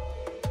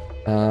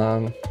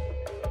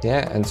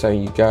 And so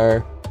you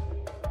go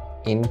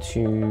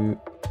into...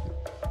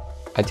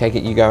 I take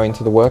it you go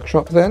into the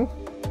workshop then?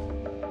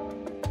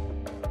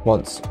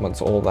 Once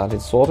all that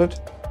is sorted?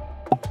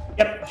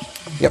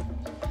 Yep.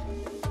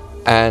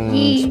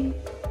 And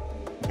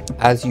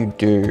as you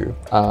do,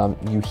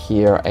 you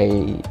hear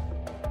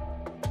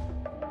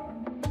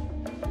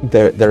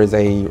there is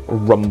a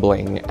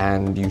rumbling,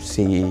 and you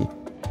see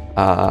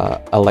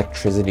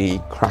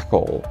electricity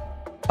crackle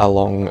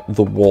along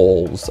the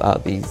walls.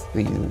 These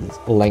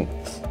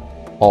lengths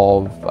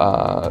of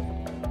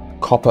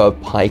copper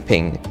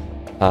piping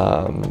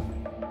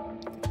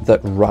that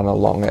run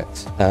along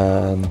it,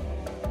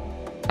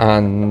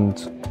 and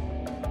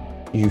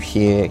you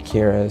hear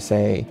Kira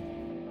say,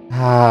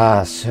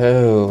 "Ah,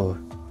 so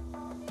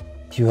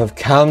you have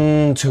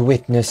come to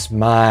witness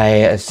my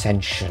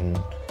ascension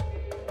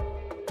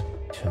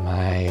to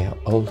my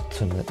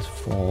ultimate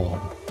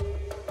form."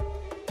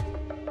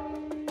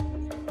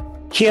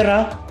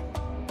 Kira,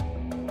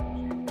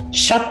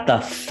 shut the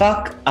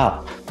fuck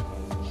up.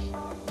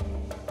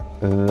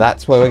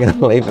 That's where we're going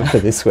to leave it for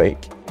this week.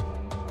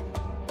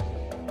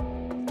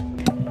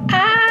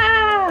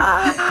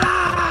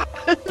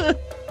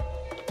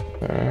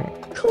 Alright.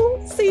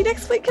 Cool. See you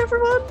next week,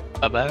 everyone.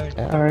 Bye-bye.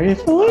 Sorry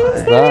for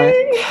listening.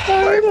 Bye.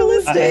 Sorry for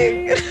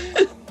listening.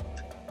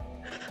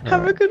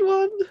 Have a good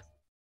one.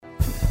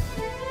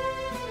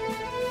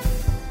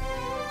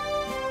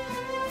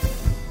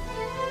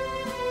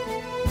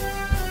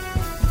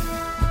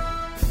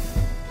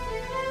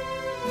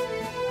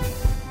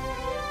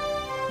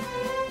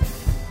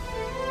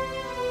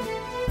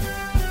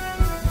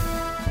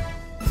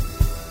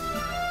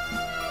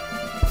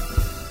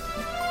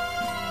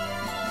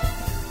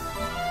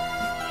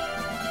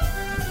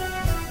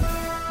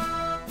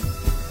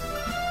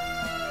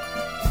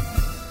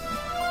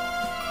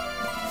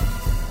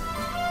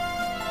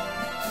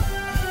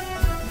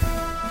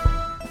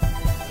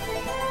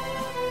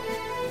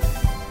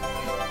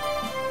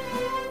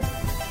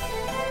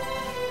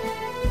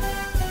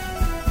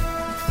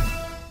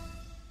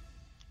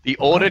 The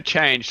order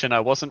changed and I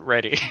wasn't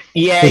ready.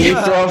 Yeah, you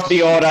threw off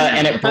the order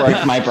and it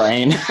broke my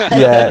brain.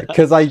 Yeah,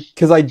 because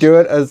I do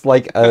it as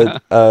like a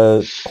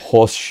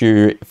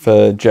horseshoe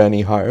for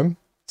Journey Home.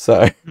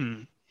 So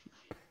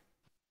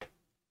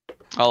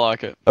I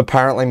like it.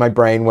 apparently my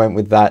brain went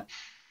with that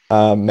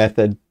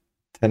method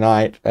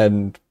tonight,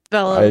 and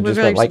Bella, I just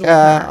went like,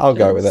 I'll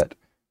go with it.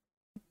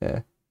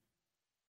 Yeah.